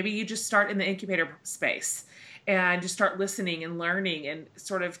in. I mean, maybe you just start in the incubator space and just start listening and learning and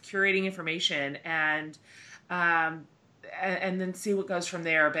sort of curating information and then see what goes from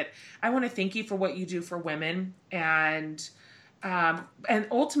there. But I want to thank you for what you do for women and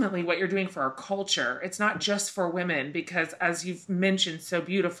ultimately what you're doing for our culture. It's not just for women, because as you've mentioned so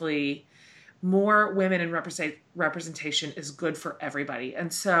beautifully, more women in representation is good for everybody.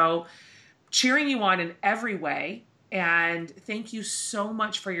 And so cheering you on in every way. And thank you so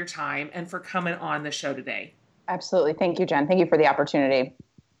much for your time and for coming on the show today. Absolutely. Thank you, Jen. Thank you for the opportunity.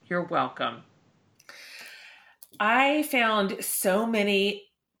 You're welcome. I found so many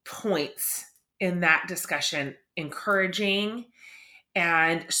points in that discussion encouraging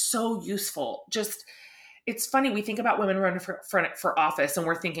and so useful. Just, it's funny, we think about women running for office, and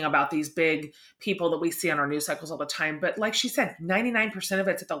we're thinking about these big people that we see on our news cycles all the time. But like she said, 99% of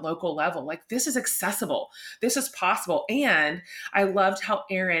it's at the local level. Like, this is accessible. This is possible. And I loved how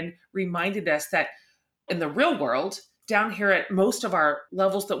Erin reminded us that in the real world, down here at most of our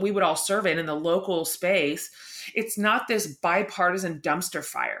levels that we would all serve in the local space, it's not this bipartisan dumpster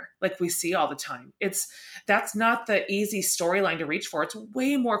fire like we see all the time. That's not the easy storyline to reach for. It's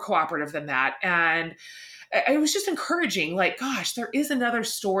way more cooperative than that. And it was just encouraging, like, gosh, there is another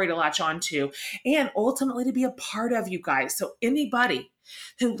story to latch onto and ultimately to be a part of, you guys. So anybody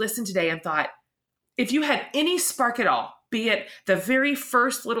who listened today and thought, if you had any spark at all, be it the very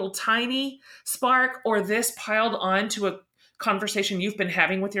first little tiny spark or this piled on to a conversation you've been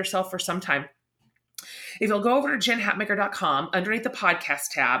having with yourself for some time, if you'll go over to jenhatmaker.com, underneath the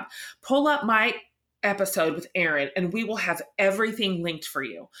podcast tab, pull up my episode with Erin, and we will have everything linked for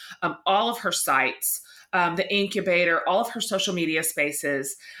you. All of her sites, the incubator, all of her social media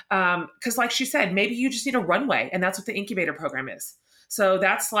spaces. Because like she said, maybe you just need a runway, and that's what the incubator program is. So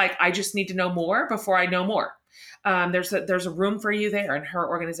that's like, I just need to know more before I know more. There's a room for you there in her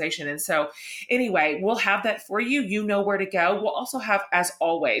organization. And so anyway, we'll have that for you. You know where to go. We'll also have, as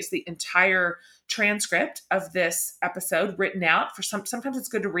always, the entire transcript of this episode written out. Sometimes it's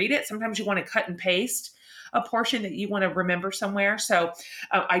good to read it. Sometimes you want to cut and paste a portion that you want to remember somewhere. So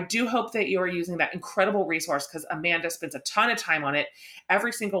I do hope that you are using that incredible resource, because Amanda spends a ton of time on it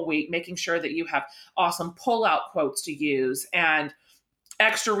every single week, making sure that you have awesome pull-out quotes to use and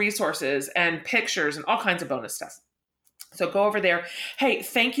extra resources and pictures and all kinds of bonus stuff. So go over there. Hey,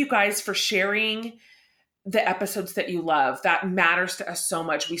 thank you guys for sharing the episodes that you love. That matters to us so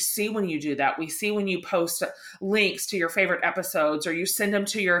much. We see when you do that. We see when you post links to your favorite episodes, or you send them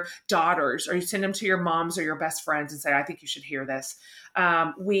to your daughters, or you send them to your moms or your best friends and say, I think you should hear this.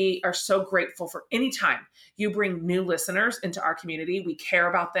 We are so grateful for any time you bring new listeners into our community. We care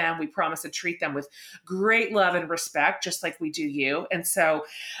about them. We promise to treat them with great love and respect, just like we do you. And so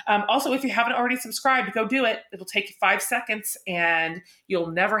also, if you haven't already subscribed, go do it. It'll take you 5 seconds and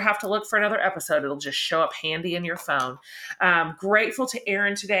you'll never have to look for another episode. It'll just show up handy in your phone. Grateful to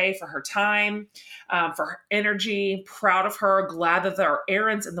Erin today for her time, for her energy, proud of her, glad that there are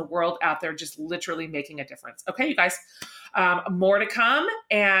Erins in the world out there just literally making a difference. Okay, you guys, more to come,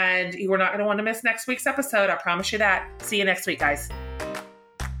 and you are not going to want to miss next week's episode. I promise you that. See you next week, guys.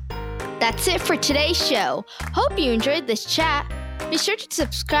 That's it for today's show. Hope you enjoyed this chat. Be sure to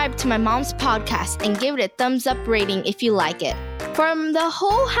subscribe to my mom's podcast and give it a thumbs up rating if you like it. From the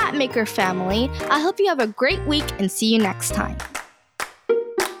whole Hatmaker family, I hope you have a great week and see you next time.